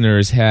our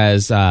listeners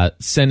has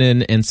sent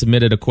in and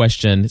submitted a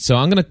question. So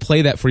I'm going to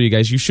play that for you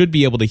guys. You should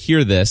be able to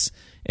hear this,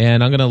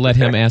 and I'm going to let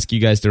him ask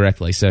you guys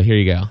directly. So here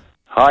you go.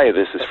 Hi,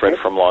 this is Fred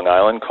from Long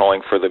Island,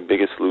 calling for the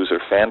Biggest Loser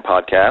fan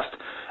podcast,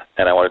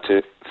 and I wanted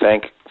to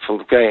thank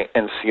Filipe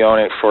and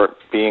Sione for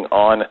being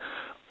on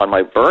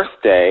my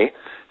birthday.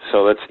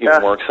 So that's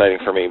even more exciting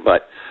for me.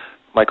 But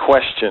my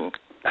question,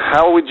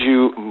 how would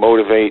you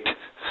motivate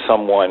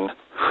someone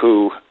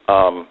who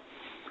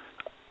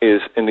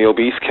is in the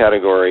obese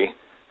category,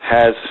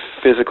 has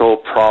physical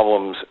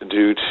problems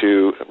due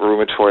to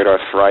rheumatoid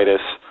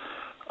arthritis?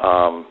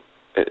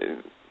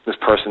 This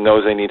person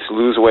knows they need to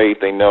lose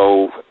weight. They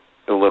know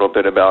a little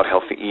bit about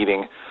healthy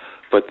eating,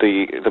 but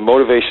the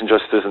motivation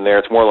just isn't there.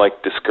 It's more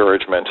like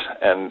discouragement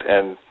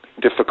and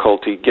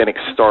difficulty getting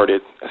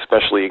started,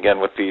 especially,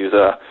 again, with these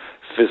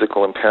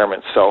physical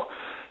impairments. So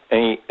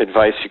any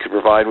advice you could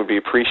provide would be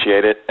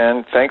appreciated.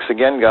 And thanks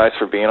again, guys,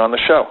 for being on the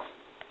show.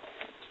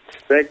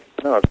 Thanks.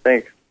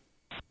 Hey.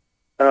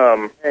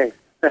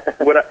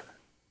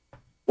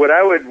 What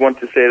I would want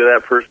to say to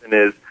that person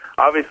is,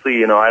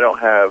 obviously, I don't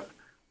have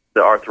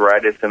the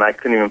arthritis, and I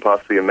couldn't even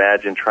possibly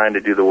imagine trying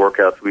to do the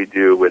workouts we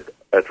do with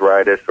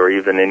arthritis or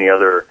even any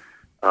other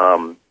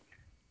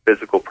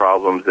physical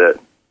problems that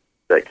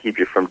keep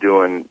you from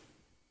doing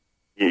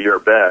your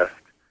best.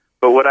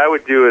 But what I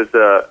would do is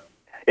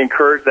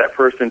encourage that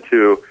person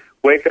to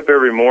wake up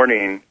every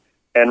morning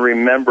and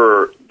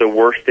remember the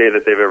worst day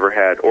that they've ever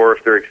had, or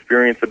if they're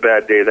experiencing a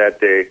bad day that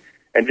day,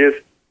 and just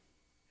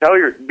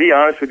be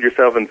honest with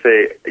yourself and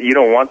say, you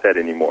don't want that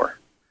anymore.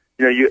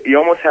 You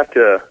almost have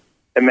to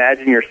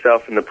imagine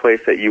yourself in the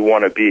place that you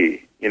want to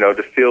be,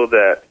 to feel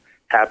that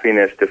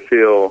happiness, to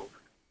feel,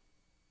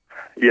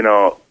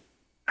 the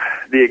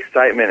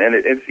excitement. And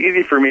it's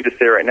easy for me to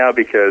say right now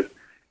because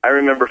I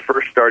remember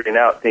first starting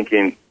out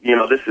thinking,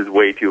 this is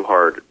way too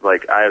hard.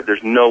 Like,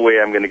 there's no way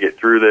I'm going to get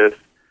through this.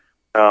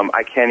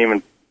 I can't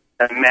even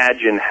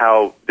imagine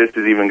how this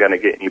is even going to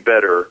get any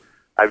better.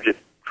 I've just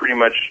pretty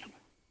much,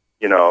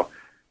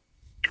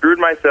 screwed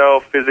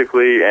myself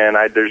physically, and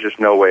there's just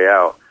no way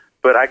out.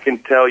 But I can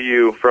tell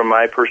you from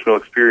my personal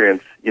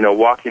experience,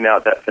 walking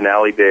out that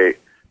finale day,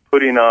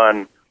 putting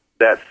on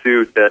that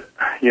suit that,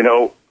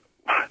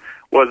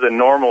 was a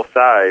normal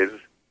size,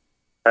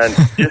 and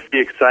just the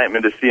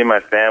excitement to see my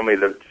family,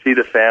 to see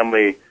the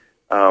family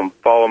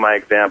follow my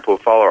example,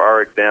 follow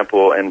our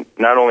example, and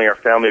not only our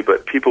family,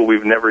 but people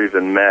we've never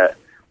even met.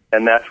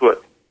 And that's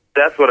what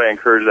I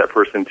encourage that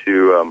person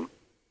to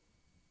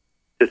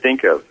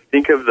think of.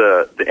 Think of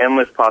the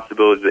endless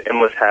possibilities, the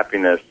endless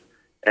happiness.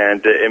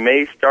 And it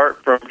may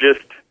start from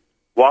just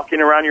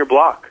walking around your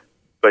block.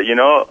 But,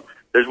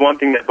 there's one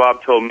thing that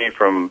Bob told me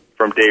from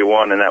day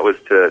one, and that was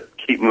to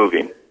keep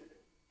moving.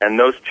 And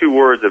those two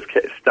words have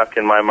stuck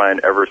in my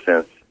mind ever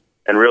since.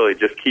 And really,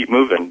 just keep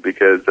moving,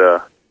 because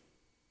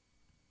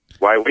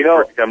why wait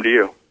for it to come to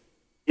you?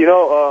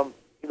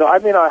 I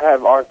may not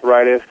have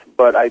arthritis,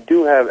 but I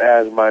do have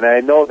asthma, and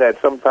I know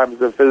that sometimes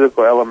the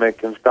physical element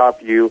can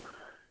stop you,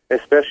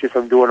 especially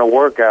from doing a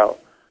workout.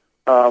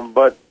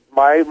 But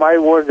my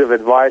words of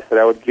advice that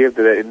I would give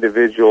to that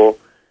individual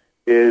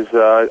is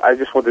I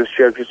just want to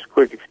share just a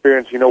quick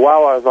experience.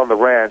 While I was on the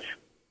ranch,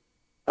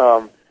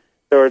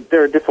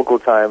 there are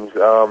difficult times,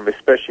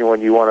 especially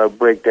when you want to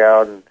break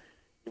down and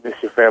you miss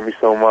your family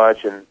so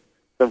much, and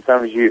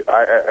sometimes me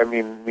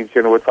and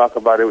Sione would talk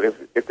about it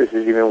if this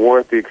is even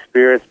worth the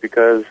experience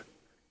because,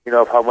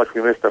 of how much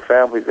we missed our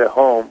families at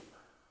home.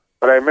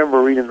 But I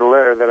remember reading the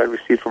letter that I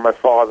received from my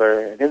father,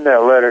 and in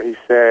that letter he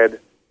said,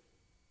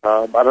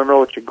 I don't know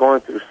what you're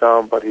going through,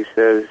 son, but he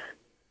says,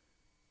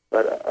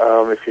 but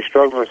if you're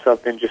struggling with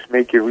something, just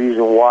make your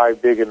reason why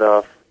big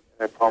enough,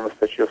 and I promise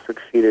that you'll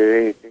succeed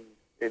at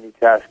any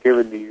task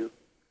given to you.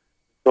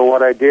 So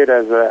what I did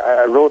is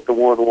I wrote the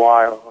word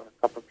why on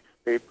a couple of pieces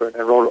of paper, and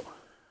I wrote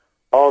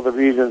all the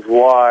reasons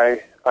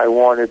why I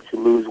wanted to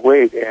lose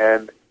weight.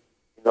 And,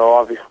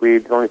 obviously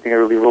the only thing I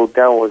really wrote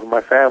down was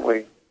my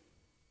family.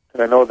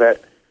 And I know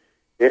that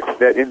if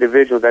that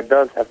individual that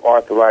does have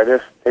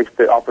arthritis takes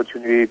the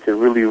opportunity to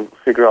really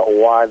figure out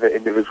why the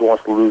individual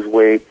wants to lose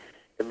weight,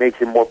 it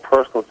makes it more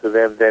personal to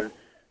them than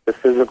the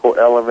physical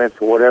elements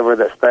or whatever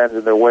that stands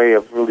in their way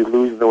of really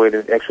losing the weight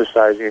and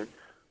exercising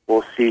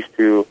will cease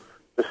to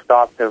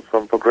stop them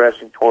from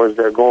progressing towards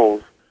their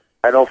goals.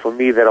 I know for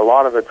me that a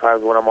lot of the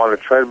times when I'm on a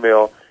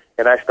treadmill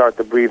and I start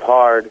to breathe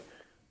hard,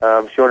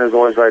 Sione is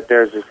always right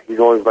there. He's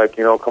always like,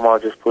 come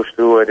on, just push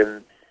through it.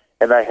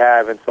 And I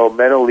have. And so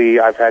mentally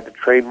I've had to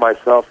train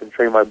myself and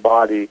train my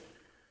body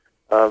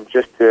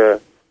just to,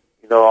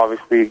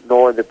 obviously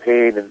ignore the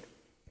pain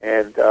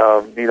and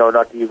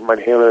not to use my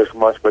inhaler as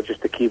much, but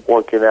just to keep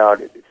working out.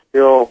 It's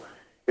still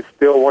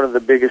one of the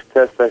biggest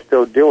tests I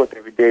still deal with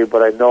every day,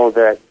 but I know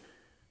that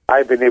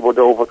I've been able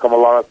to overcome a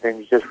lot of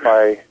things just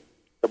by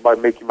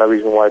making my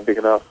reason why big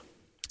enough.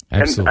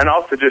 And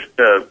also just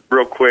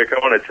real quick, I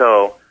want to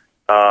tell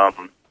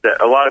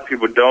that a lot of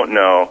people don't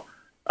know,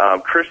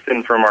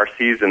 Kristen from our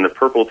season, the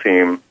purple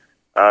team,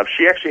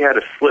 she actually had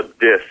a slip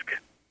disc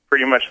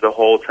pretty much the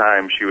whole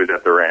time she was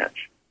at the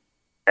ranch.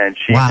 And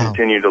she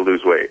continued to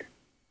lose weight.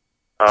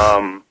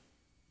 Also,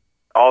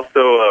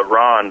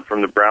 Ron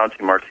from the brown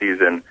team, our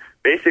season,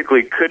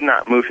 basically could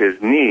not move his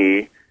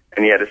knee,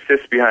 and he had a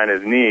cyst behind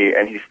his knee,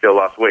 and he still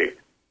lost weight.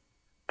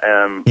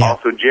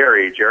 Also,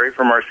 Jerry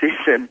from our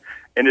season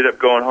ended up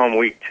going home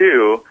week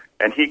 2,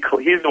 and he's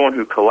the one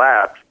who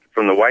collapsed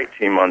from the white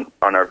team on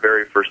our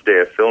very first day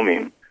of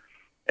filming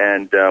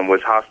and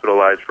was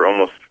hospitalized for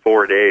almost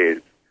 4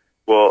 days.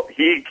 Well,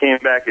 he came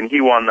back and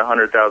he won the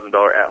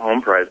 $100,000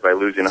 at-home prize by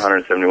losing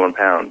 171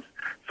 pounds.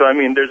 So,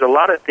 there's a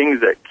lot of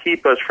things that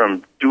keep us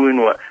from doing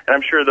and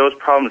I'm sure those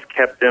problems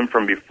kept them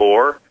from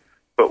before,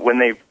 but when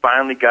they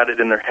finally got it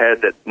in their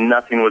head that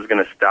nothing was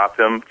going to stop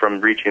them from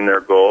reaching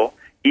their goal,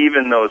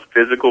 even those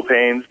physical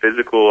pains,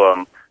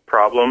 physical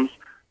problems,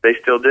 they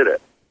still did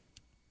it.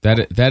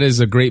 That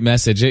is a great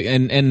message.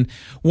 And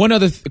one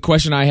other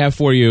question I have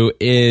for you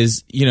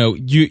is,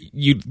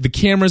 the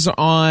cameras are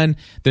on.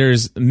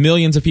 There's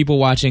millions of people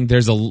watching.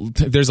 There's a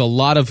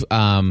lot of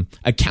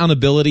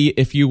accountability,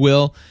 if you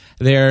will.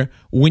 There,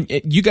 when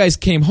you guys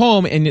came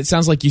home, and it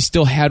sounds like you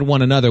still had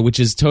one another, which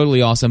is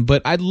totally awesome.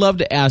 But I'd love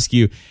to ask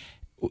you,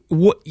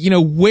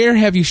 where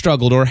have you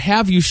struggled, or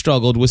have you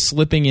struggled with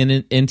slipping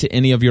into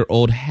any of your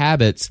old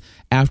habits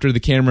after the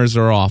cameras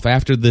are off,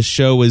 after the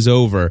show is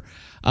over?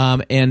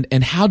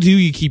 And how do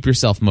you keep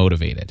yourself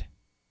motivated?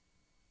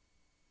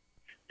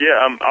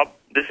 Yeah,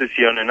 this is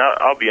Sione, and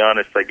I'll be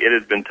honest, it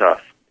has been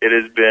tough. It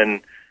has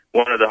been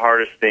one of the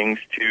hardest things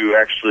to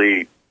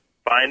actually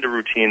find a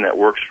routine that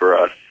works for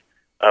us,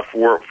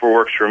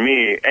 works for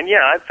me. And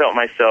yeah, I've felt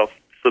myself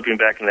slipping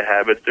back into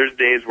habits. There's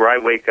days where I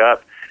wake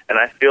up and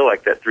I feel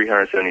like that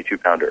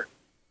 372-pounder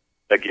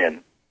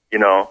again,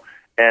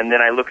 and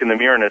then I look in the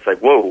mirror and it's like,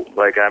 whoa,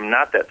 I'm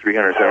not that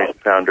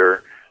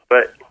 372-pounder.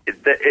 But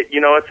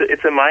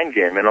it's a mind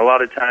game, and a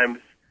lot of times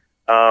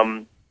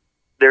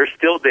there's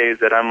still days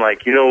that I'm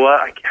like, you know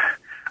what,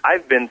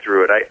 I've been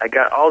through it. I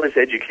got all this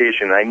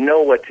education. I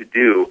know what to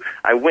do.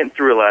 I went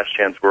through a last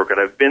chance workout.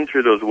 I've been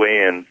through those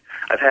weigh-ins.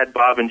 I've had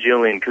Bob and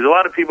Jillian, because a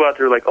lot of people out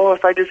there are like, oh,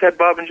 if I just had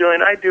Bob and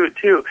Jillian, I'd do it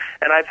too.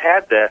 And I've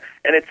had that,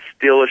 and it's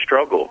still a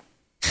struggle.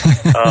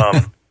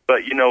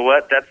 But you know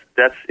what?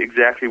 That's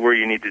exactly where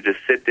you need to just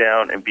sit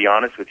down and be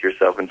honest with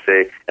yourself and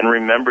say, and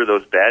remember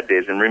those bad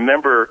days, and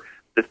remember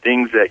the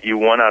things that you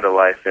want out of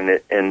life,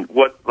 and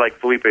what, like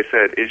Filipe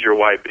said, is your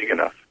why big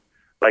enough?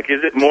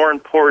 Is it more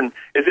important?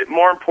 Is it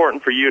more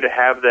important for you to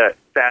have that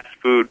fast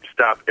food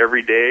stop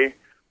every day,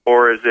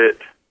 or is it,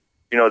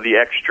 the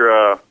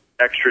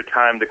extra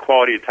time, the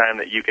quality of time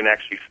that you can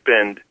actually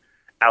spend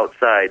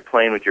outside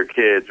playing with your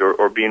kids,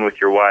 or being with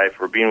your wife,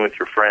 or being with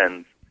your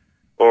friends,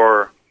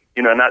 or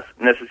not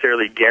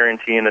necessarily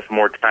guaranteeing us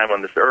more time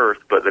on this earth,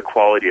 but the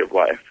quality of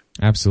life.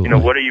 Absolutely.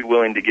 What are you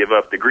willing to give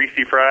up, the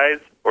greasy fries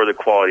or the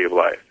quality of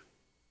life?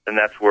 And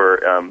that's where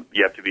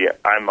you have to be.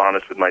 I'm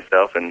honest with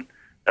myself, and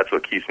that's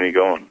what keeps me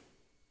going.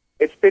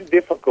 It's been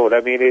difficult.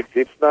 I mean,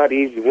 it's not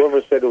easy.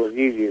 Whoever said it was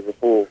easy is a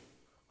fool.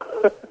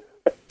 Or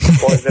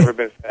it's never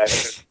been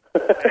fast.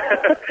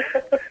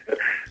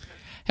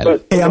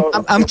 Hey,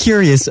 I'm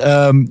curious.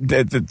 As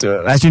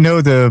you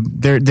know,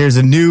 there's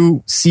a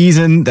new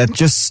season that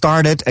just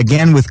started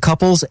again with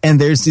couples, and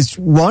there's this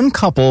one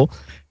couple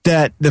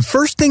that the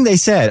first thing they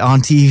said on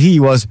TV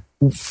was,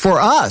 for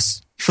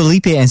us,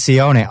 Filipe and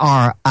Sione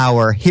are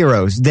our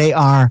heroes. They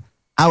are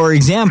our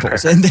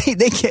examples, and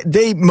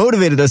they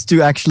motivated us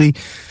to actually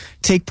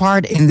take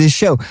part in this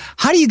show.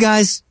 How do you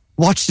guys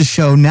watch the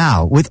show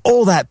now with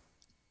all that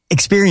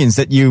experience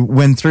that you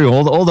went through,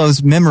 all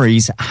those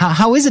memories?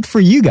 How is it for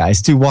you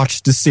guys to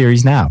watch the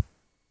series now?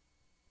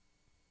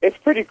 It's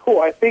pretty cool.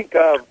 I think,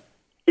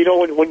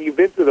 when you've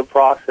been through the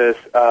process,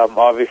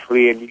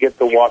 obviously, and you get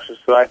to watch it,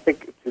 so I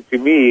think, to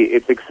me,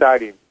 it's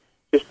exciting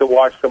just to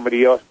watch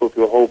somebody else go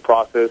through a whole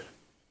process,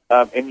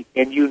 and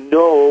you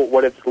know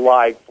what it's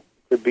like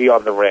to be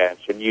on the ranch,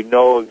 and you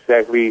know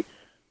exactly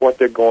what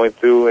they're going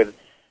through, and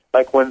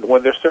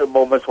when there's certain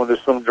moments when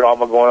there's some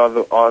drama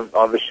going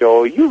on the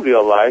show, you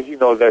realize,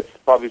 that's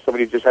probably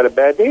somebody just had a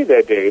bad day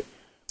that day.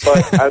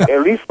 But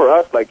at least for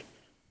us,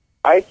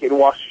 I can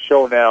watch the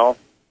show now,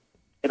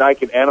 and I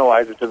can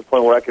analyze it to the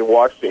point where I can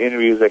watch the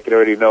interviews. I can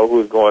already know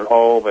who's going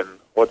home and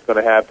what's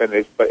going to happen.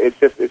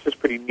 It's just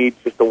pretty neat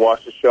just to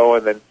watch the show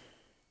and then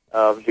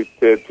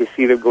to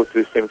see them go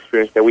through the same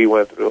experience that we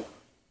went through.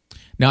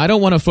 Now, I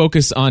don't want to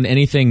focus on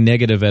anything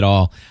negative at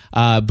all,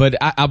 but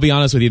I'll be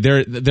honest with you.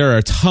 There are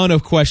a ton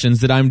of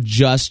questions that I'm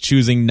just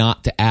choosing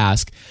not to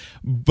ask.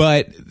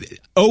 But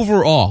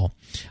overall,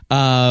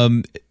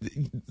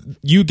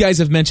 you guys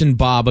have mentioned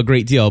Bob a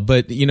great deal,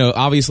 but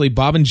obviously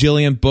Bob and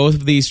Jillian, both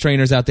of these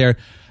trainers out there.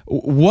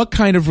 What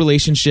kind of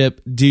relationship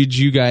did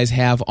you guys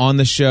have on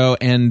the show,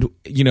 and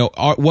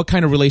what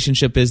kind of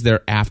relationship is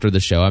there after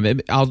the show? I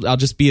mean, I'll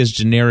just be as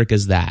generic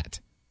as that.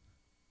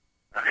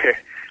 Okay.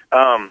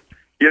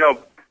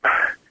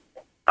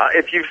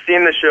 If you've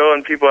seen the show,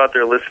 and people out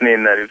there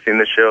listening that have seen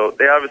the show,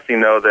 they obviously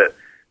know that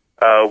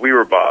we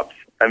were Bob's.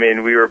 I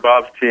mean, we were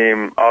Bob's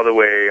team all the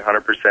way,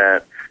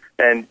 100%.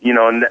 And,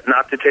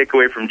 not to take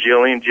away from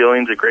Jillian.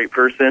 Jillian's a great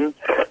person.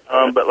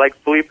 But like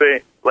Filipe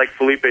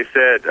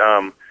said,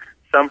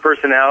 some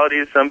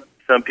personalities, some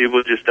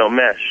people just don't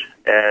mesh.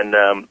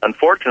 And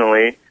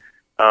unfortunately,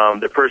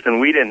 the person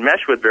we didn't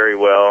mesh with very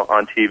well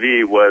on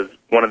TV was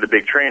one of the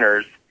big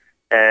trainers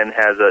and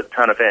has a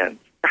ton of fans.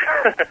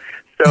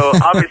 So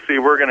obviously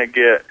we're going to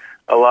get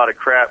a lot of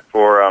crap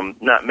for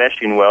not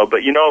meshing well.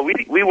 But,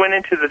 we went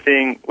into the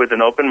thing with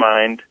an open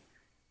mind,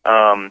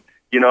 and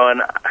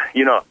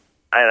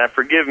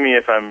forgive me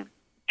if I'm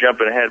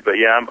jumping ahead, but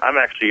yeah, I'm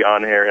actually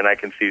on here and I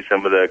can see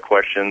some of the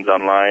questions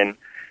online.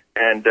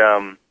 And,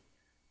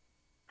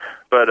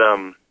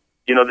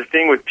 the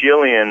thing with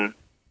Jillian,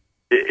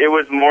 it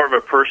was more of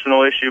a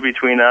personal issue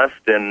between us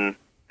than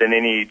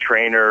any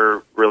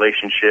trainer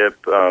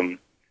relationship.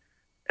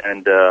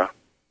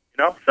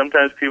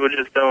 Sometimes people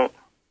just don't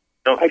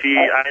don't see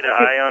eye to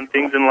eye on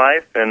things in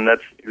life, and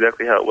that's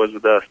exactly how it was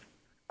with us.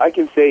 I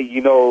can say,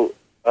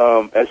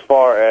 as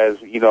far as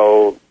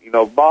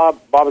Bob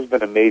has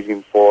been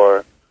amazing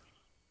for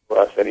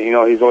us, and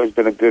he's always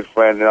been a good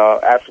friend.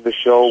 After the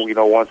show,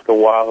 once in a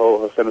while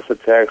he'll send us a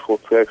text. We'll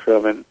text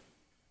him, and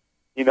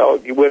you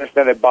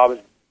understand that Bob is,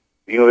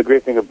 the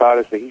great thing about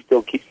it is that he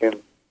still keeps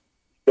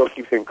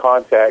in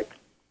contact.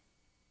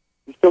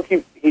 He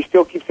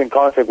still keeps in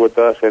contact with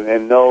us,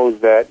 and knows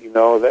that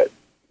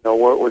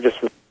we're just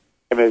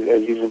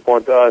as he's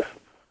important to us.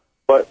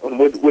 But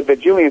with the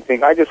Jillian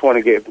thing, I just want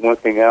to get one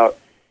thing out.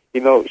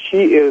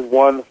 She is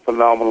one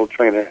phenomenal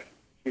trainer.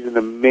 She's an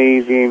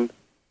amazing,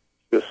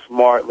 she's a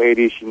smart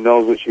lady. She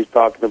knows what she's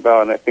talking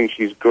about, and I think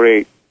she's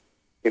great.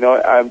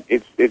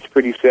 It's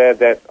pretty sad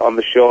that on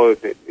the show,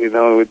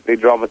 they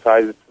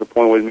dramatized it to the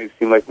point where it made it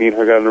seem like me and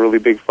her got in a really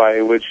big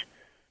fight, which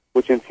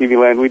in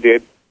TV land we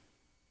did.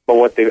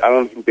 But I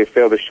don't think they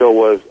failed to show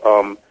was,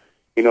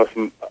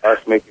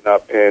 us making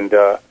up. And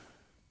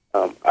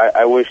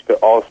I wish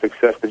all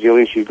success to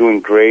Jillian. She's doing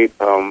great.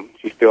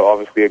 She's still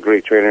obviously a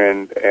great trainer,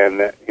 and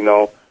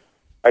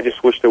I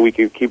just wish that we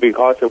could keep in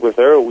contact with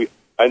her.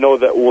 I know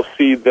that we'll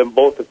see them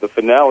both at the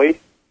finale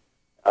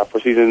for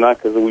season 9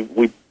 because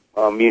me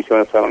and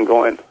Sione plan on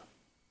going.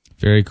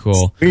 Very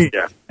cool.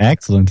 Yeah.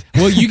 Excellent.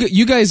 Well,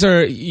 you guys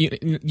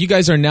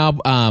are now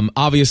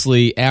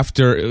obviously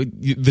after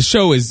the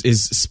show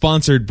is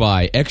sponsored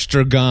by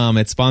Extra Gum.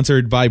 It's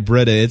sponsored by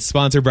Brita. It's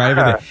sponsored by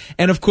everything.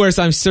 And of course,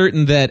 I'm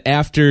certain that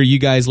after you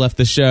guys left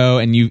the show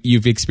and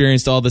you've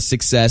experienced all the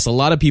success, a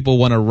lot of people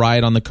want to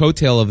ride on the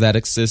coattail of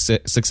that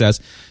success.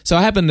 So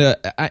I happen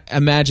to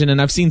imagine,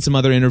 and I've seen some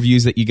other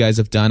interviews that you guys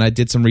have done. I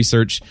did some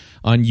research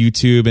on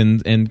YouTube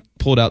and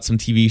pulled out some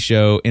TV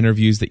show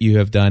interviews that you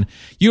have done.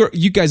 You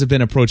guys have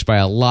been approached by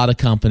a lot of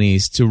companies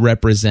to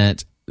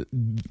represent,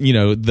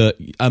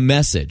 a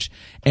message,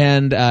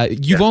 and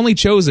you've only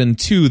chosen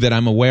 2 that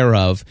I'm aware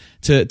of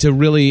to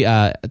really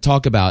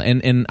talk about.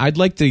 And I'd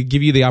like to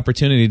give you the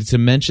opportunity to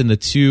mention the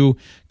 2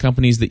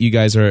 companies that you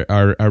guys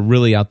are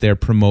really out there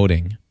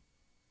promoting.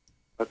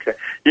 Okay,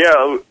 yeah,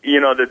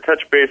 to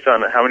touch base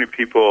on how many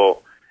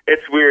people.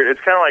 It's weird.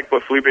 It's kind of like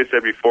what Filipe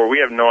said before. We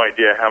have no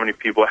idea how many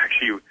people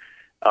actually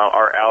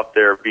are out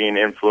there being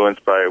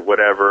influenced by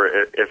whatever,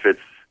 if it's,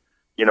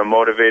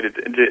 motivated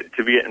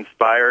to be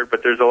inspired.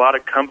 But there's a lot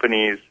of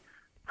companies,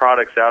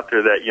 products out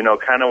there that,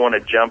 kind of want to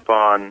jump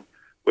on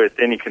with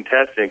any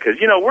contestant because,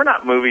 we're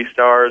not movie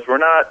stars. We're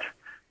not,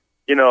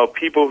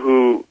 people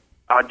who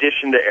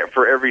audition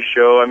for every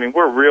show. I mean,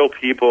 we're real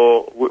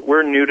people.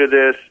 We're new to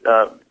this.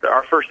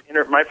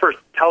 My first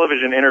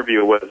television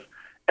interview was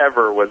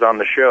on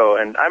the show,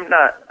 and I'm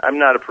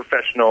not a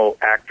professional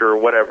actor or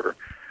whatever.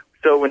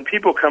 So when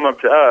people come up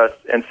to us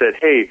and said,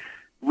 hey,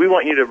 we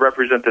want you to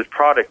represent this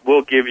product,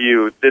 we'll give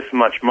you this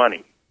much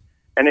money.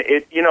 And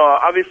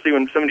obviously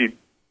when somebody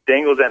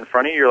dangles that in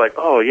front of you, you're like,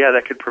 oh yeah,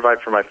 that could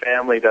provide for my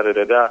family,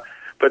 da-da-da-da.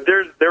 But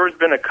there's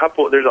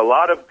a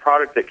lot of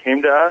product that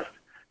came to us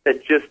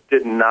that just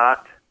did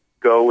not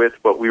go with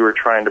what we were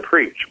trying to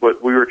preach,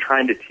 what we were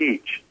trying to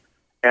teach.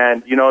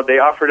 And, they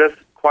offered us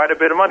quite a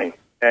bit of money.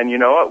 And you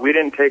know what? We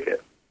didn't take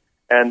it.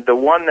 And the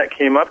one that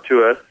came up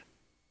to us,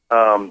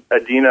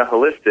 Adina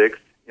Holistics,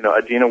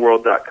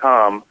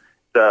 AdinaWorld.com,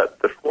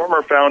 the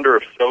former founder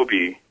of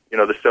Sobe,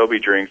 the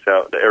Sobe drinks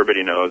out that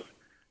everybody knows,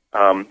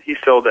 he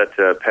sold that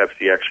to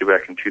Pepsi actually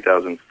back in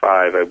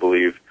 2005, I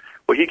believe.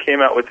 Well, he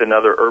came out with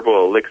another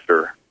herbal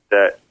elixir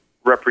that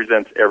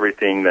represents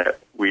everything that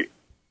we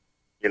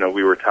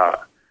were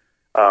taught.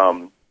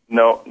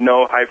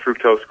 No high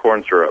fructose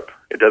corn syrup.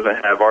 It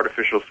doesn't have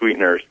artificial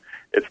sweeteners.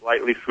 It's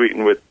lightly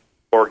sweetened with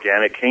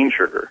organic cane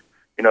sugar.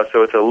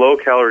 So it's a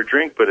low-calorie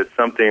drink, but it's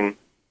something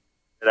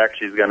that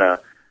actually is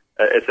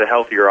it's a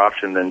healthier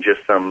option than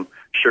just some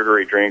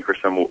sugary drink or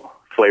some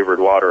flavored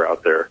water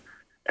out there.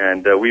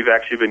 And we've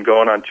actually been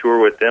going on tour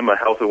with them, a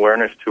health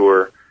awareness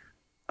tour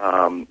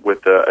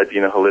with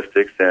Adina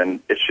Holistics,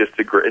 and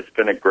it's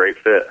been a great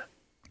fit.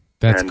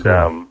 That's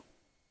cool.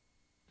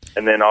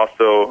 And then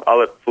also, I'll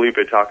let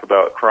Filipe talk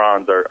about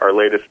Kron's, our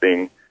latest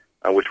thing,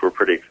 which we're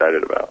pretty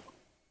excited about.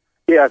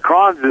 Yeah,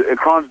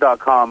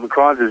 Kron's.com.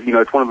 Kron's is,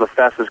 it's one of the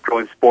fastest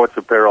growing sports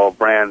apparel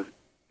brands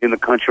in the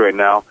country right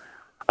now.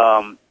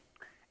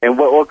 And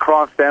what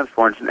Kron stands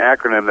for, it's an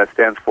acronym that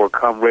stands for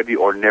Come Ready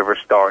or Never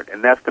Start.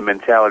 And that's the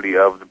mentality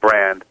of the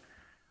brand.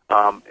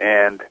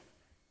 And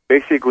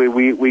basically,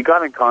 we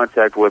got in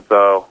contact with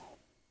Pat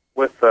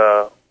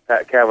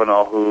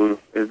Cavanaugh, who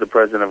is the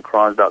president of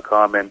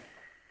Kron's.com, and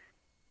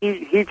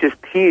he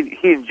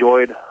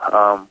enjoyed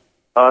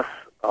us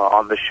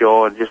on the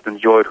show and just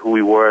enjoyed who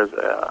we were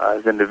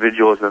as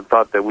individuals and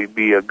thought that we'd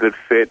be a good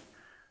fit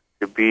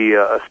to be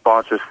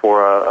sponsors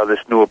for this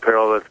new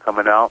apparel that's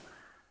coming out.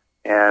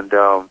 And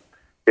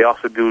they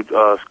also do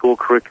school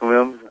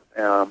curriculums.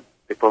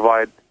 They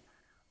provide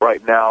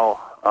right now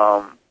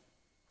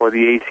for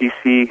the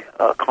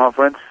ACC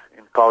conference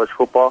in college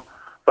football.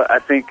 But I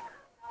think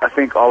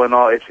all in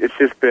all, it's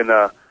just been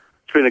a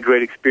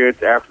great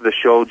experience after the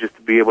show just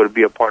to be able to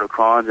be a part of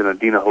Kron's and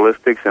Adina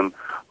Holistics and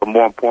but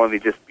more importantly,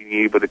 just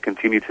being able to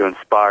continue to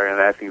inspire. And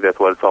I think that's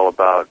what it's all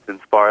about, to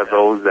inspire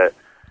those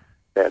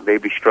that may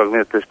be struggling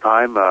at this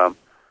time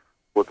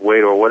with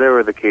weight or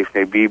whatever the case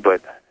may be.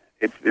 But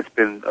it's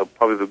been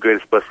probably the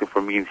greatest blessing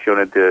for me and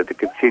Sione to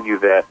continue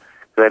that,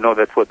 because I know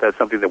that's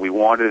something that we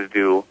wanted to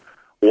do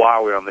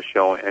while we're on the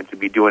show, and to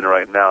be doing it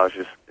right now is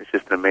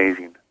just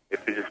amazing. It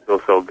just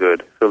feels so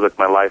good. It feels like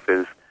my life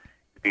is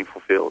being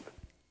fulfilled.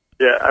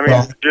 Yeah, I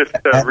mean, just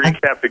to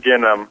recap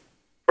again,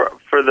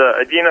 for the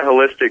Adina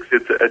Holistics,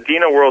 it's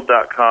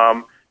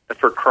adinaworld.com.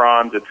 For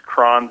Crons, it's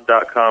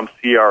crons.com,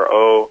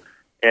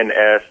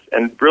 CRONS,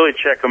 and really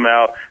check them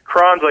out.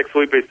 Crons, like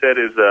Filipe said,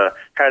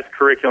 has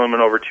curriculum in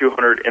over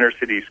 200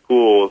 inner-city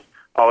schools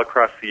all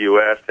across the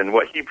U.S., and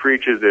what he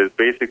preaches is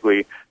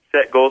basically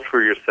set goals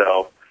for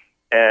yourself,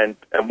 and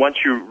once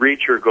you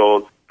reach your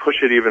goals,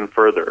 push it even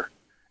further.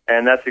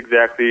 And that's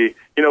exactly,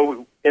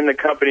 in the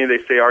company they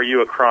say, are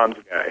you a Crons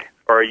guy,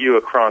 or are you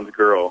a Crons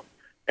girl?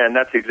 And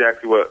that's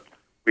exactly what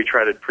we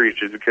try to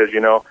preach, is because,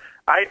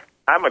 I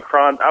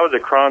was a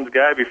Crons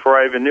guy before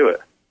I even knew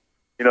it.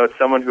 It's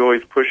someone who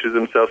always pushes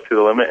themselves to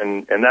the limit,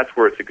 and that's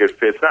where it's a good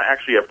fit. It's not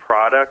actually a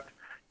product.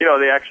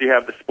 They actually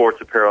have the sports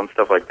apparel and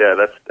stuff like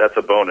that. That's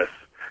a bonus,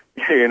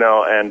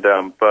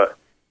 but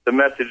the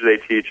message they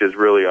teach is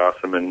really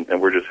awesome,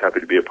 and we're just happy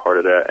to be a part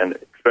of that, and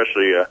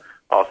especially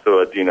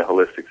also Adina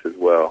Holistics as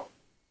well.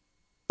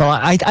 Well,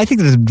 I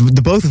think that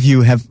the both of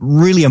you have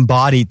really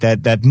embodied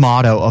that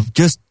motto of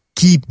just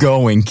keep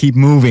going, keep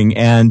moving,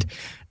 and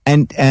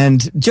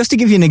just to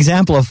give you an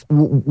example of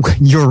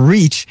your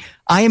reach,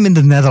 I am in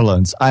the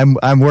Netherlands.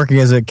 I'm working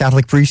as a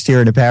Catholic priest here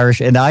in the parish,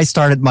 and I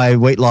started my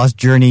weight loss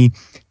journey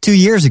 2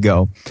 years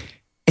ago.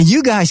 And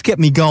you guys kept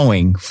me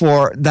going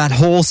for that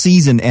whole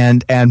season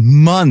and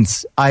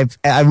months. I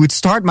would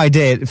start my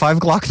day at 5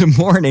 o'clock in the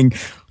morning,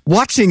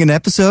 watching an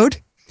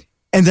episode,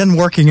 and then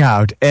working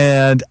out.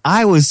 And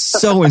I was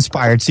so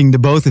inspired seeing the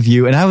both of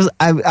you. And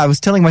I was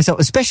telling myself,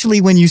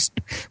 especially when you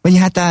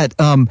had that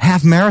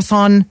half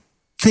marathon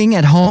thing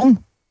at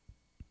home.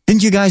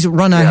 Didn't you guys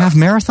run a half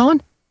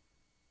marathon?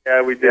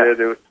 Yeah, we did.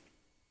 It was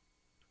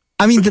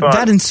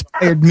that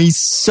inspired me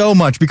so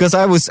much, because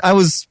I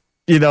was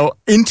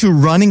into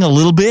running a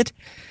little bit,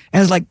 and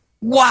I was like,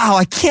 wow,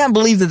 I can't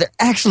believe that they're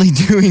actually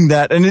doing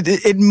that. And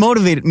it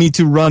motivated me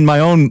to run my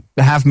own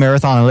half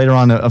marathon and later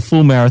on a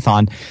full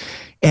marathon.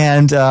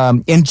 And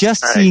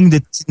just seeing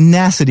the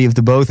tenacity of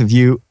the both of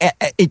you,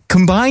 it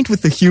combined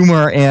with the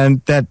humor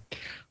and that,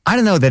 I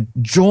don't know, that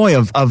joy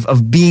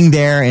of being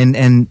there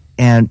and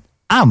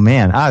oh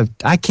man,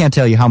 I can't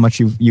tell you how much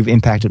you've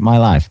impacted my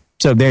life.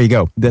 So there you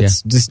go.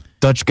 That's this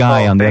Dutch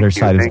guy on the other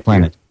side of the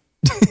planet.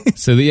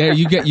 So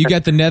you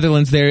got the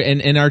Netherlands there,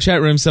 and in our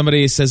chat room,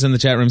 somebody says in the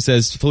chat room,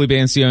 Filipe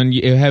and Sione,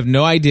 you have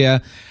no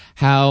idea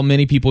how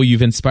many people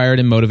you've inspired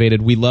and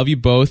motivated. We love you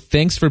both.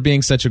 Thanks for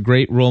being such a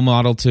great role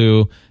model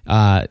to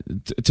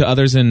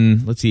others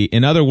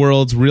in other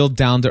worlds, real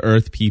down to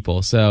earth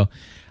people. So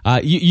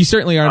you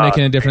certainly are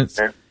making a difference.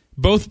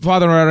 Both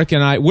Father Roderick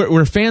and I,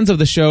 we're fans of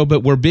the show,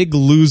 but we're big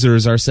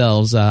losers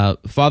ourselves.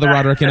 Father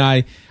Roderick and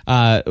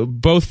I,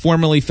 both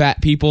formerly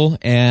fat people,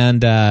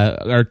 and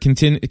are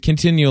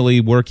continually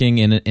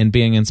working and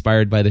being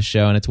inspired by the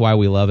show, and it's why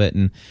we love it.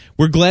 And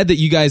we're glad that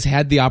you guys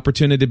had the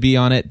opportunity to be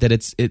on it, that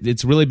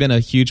it's really been a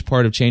huge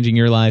part of changing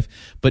your life,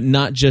 but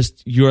not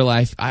just your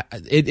life.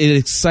 It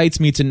excites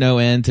me to no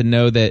end to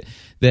know that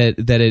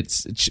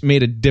it's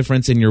made a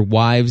difference in your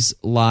wives'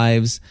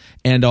 lives,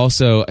 and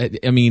also,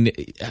 I mean,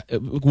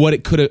 what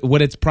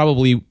it's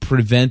probably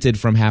prevented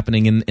from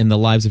happening in the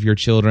lives of your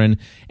children,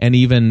 and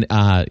even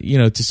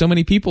to so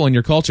many people in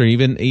your culture,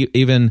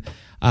 even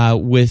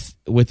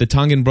with the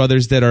Tongan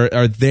brothers that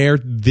are there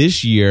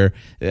this year,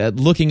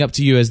 looking up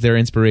to you as their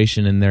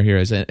inspiration and their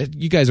heroes.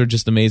 You guys are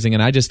just amazing,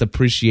 and I just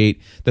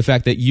appreciate the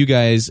fact that you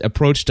guys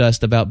approached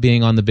us about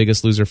being on the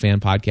Biggest Loser Fan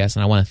podcast,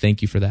 and I want to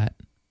thank you for that.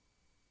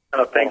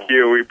 Oh, thank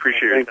you. We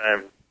appreciate your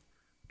time.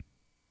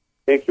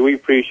 Thank you. We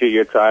appreciate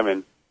your time,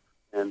 and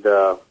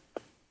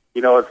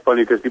it's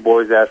funny because people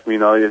always ask me,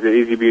 is it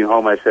easy being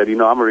home? I said,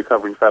 I'm a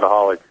recovering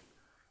fataholic.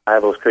 I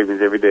have those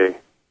cravings every day.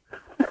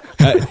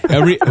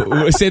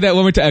 Say that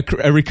one more time.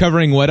 A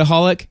recovering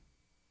what-aholic?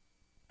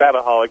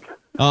 Fataholic.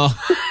 Oh,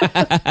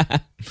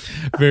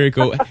 very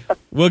cool.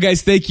 Well,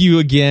 guys, thank you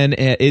again.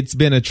 It's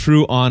been a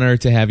true honor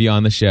to have you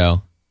on the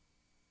show.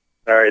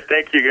 All right.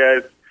 Thank you,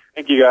 guys.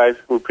 Thank you, guys.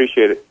 We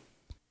appreciate it.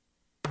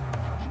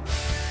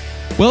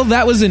 Well,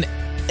 that was an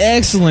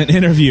excellent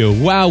interview.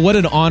 Wow, what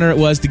an honor it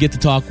was to get to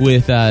talk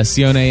with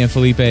Sione and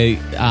Filipe.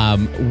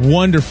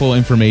 Wonderful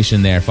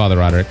information there, Father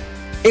Roderick.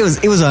 It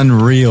was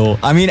unreal.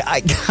 I mean,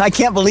 I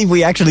can't believe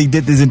we actually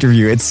did this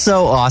interview. It's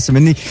so awesome.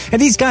 And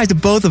these guys,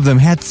 both of them,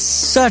 had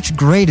such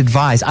great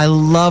advice. I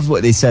love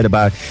what they said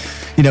about,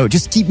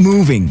 just keep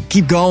moving,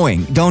 keep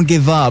going, don't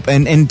give up.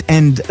 And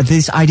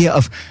this idea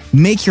of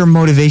make your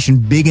motivation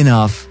big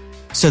enough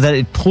so that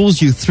it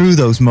pulls you through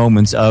those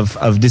moments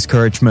of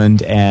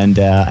discouragement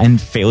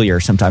and failure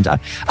sometimes.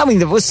 I mean,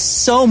 there was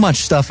so much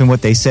stuff in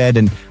what they said,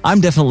 and I'm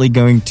definitely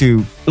going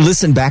to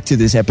listen back to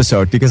this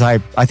episode because I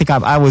think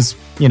I was,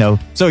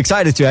 so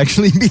excited to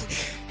actually be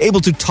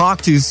able to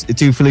talk to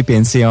Filipe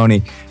and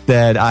Sione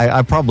that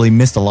I probably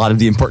missed a lot of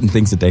the important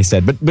things that they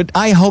said. But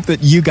I hope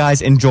that you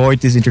guys enjoyed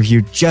this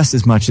interview just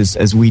as much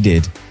as we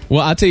did.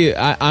 Well, I'll tell you,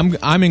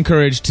 I'm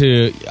encouraged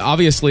to.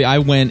 Obviously, I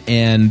went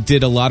and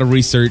did a lot of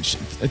research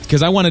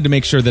because I wanted to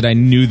make sure that I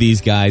knew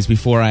these guys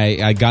before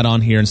I got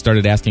on here and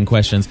started asking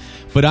questions.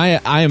 But I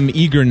am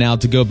eager now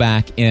to go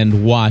back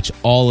and watch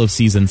all of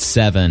season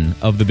 7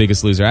 of The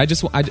Biggest Loser. I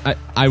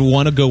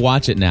want to go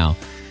watch it now.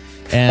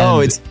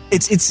 And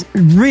it's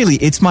really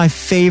my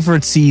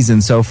favorite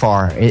season so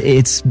far.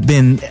 It's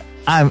been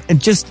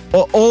just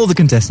all the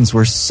contestants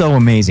were so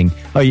amazing.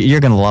 Oh, you're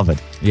gonna love it.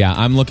 Yeah,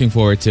 I'm looking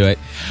forward to it.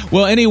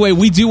 Well, anyway,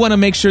 we do want to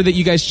make sure that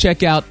you guys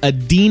check out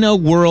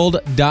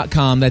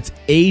adinaworld.com. That's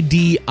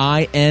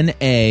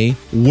ADINA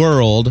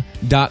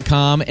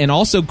world.com, and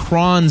also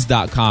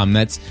crons.com.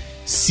 That's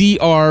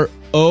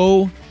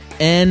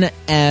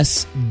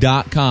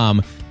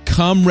CRONS.com.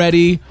 Come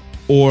ready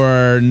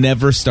or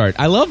never start.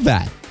 I love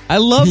that. I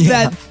love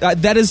that.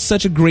 That is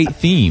such a great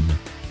theme.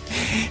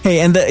 Hey,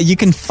 and you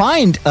can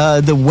find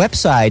the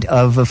website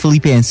of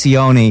Filipe and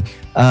Sione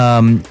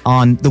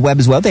on the web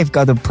as well. They've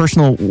got a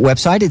personal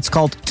website. It's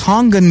called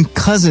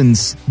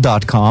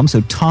TonganCousins.com.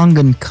 So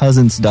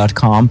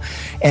TonganCousins.com.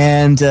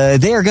 And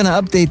they are going to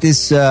update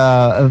this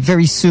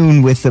very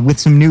soon with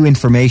some new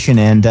information.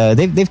 And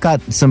they've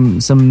got some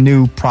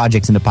new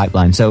projects in the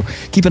pipeline. So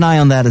keep an eye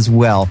on that as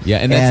well. Yeah,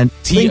 and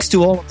links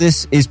to all of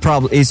this is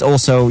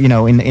also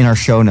in our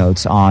show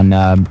notes on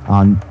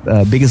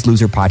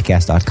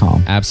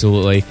biggestloserpodcast.com.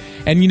 Absolutely.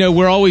 And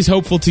we're always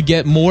hopeful to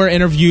get more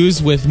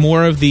interviews with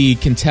more of the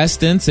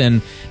contestants,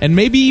 and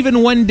maybe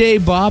even one day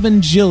Bob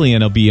and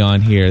Jillian will be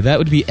on here. That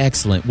would be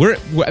excellent.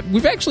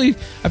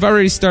 I've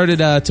already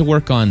started to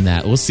work on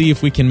that. We'll see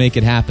if we can make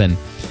it happen.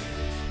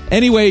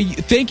 Anyway,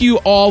 thank you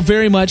all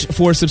very much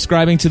for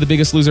subscribing to the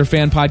Biggest Loser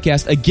Fan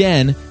Podcast.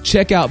 Again,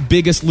 check out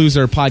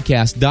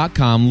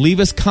biggestloserpodcast.com. Leave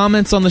us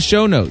comments on the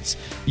show notes.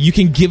 You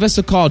can give us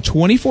a call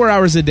 24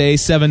 hours a day,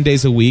 7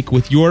 days a week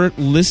with your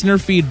listener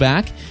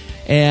feedback.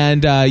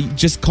 And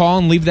just call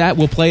and leave that.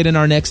 We'll play it in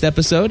our next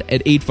episode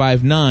at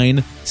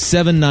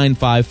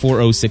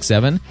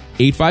 859-795-4067.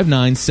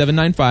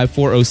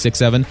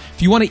 859-795-4067.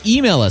 If you want to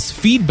email us,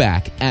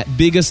 feedback at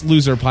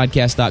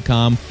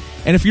biggestloserpodcast.com.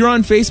 And if you're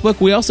on Facebook,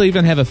 we also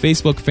even have a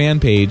Facebook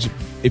fan page.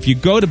 If you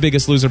go to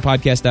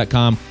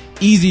biggestloserpodcast.com,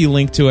 easy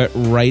link to it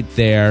right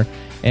there.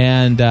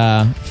 And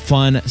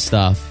fun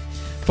stuff.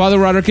 Father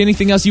Roderick,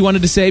 anything else you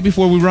wanted to say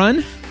before we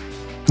run?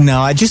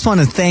 No, I just want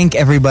to thank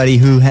everybody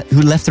who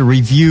left a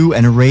review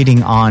and a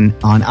rating on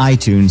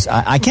iTunes.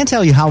 I can't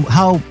tell you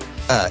how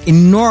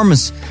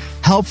enormous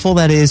helpful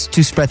that is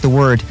to spread the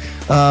word.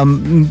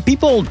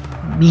 People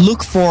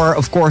look for,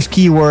 of course,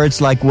 keywords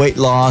like weight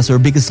loss or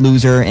Biggest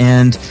Loser,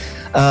 and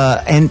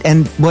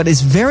what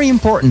is very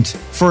important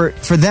for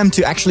them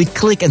to actually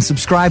click and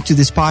subscribe to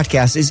this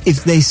podcast is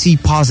if they see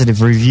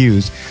positive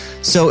reviews.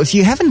 So if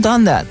you haven't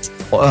done that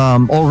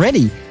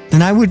already,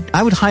 then I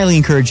would highly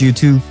encourage you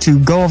to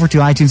go over to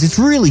iTunes. It's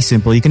really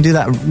simple. You can do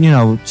that,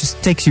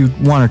 just takes you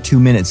 1 or 2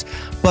 minutes.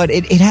 But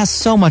it has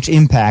so much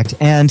impact,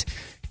 and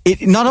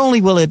it not only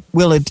will it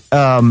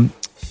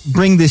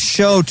bring this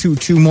show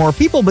to more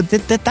people, but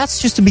that's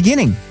just the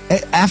beginning.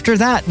 After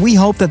that, we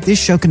hope that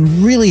this show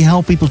can really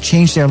help people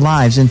change their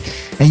lives, and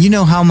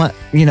how much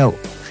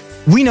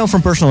we know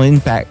from personal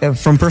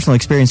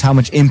experience how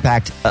much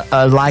impact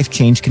a life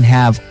change can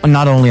have,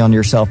 not only on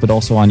yourself but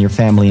also on your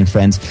family and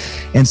friends.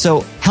 And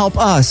so help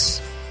us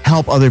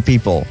help other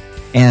people.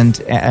 And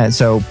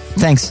so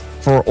thanks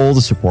for all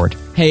the support.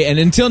 Hey, and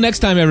until next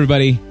time,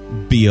 everybody,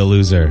 be a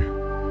loser.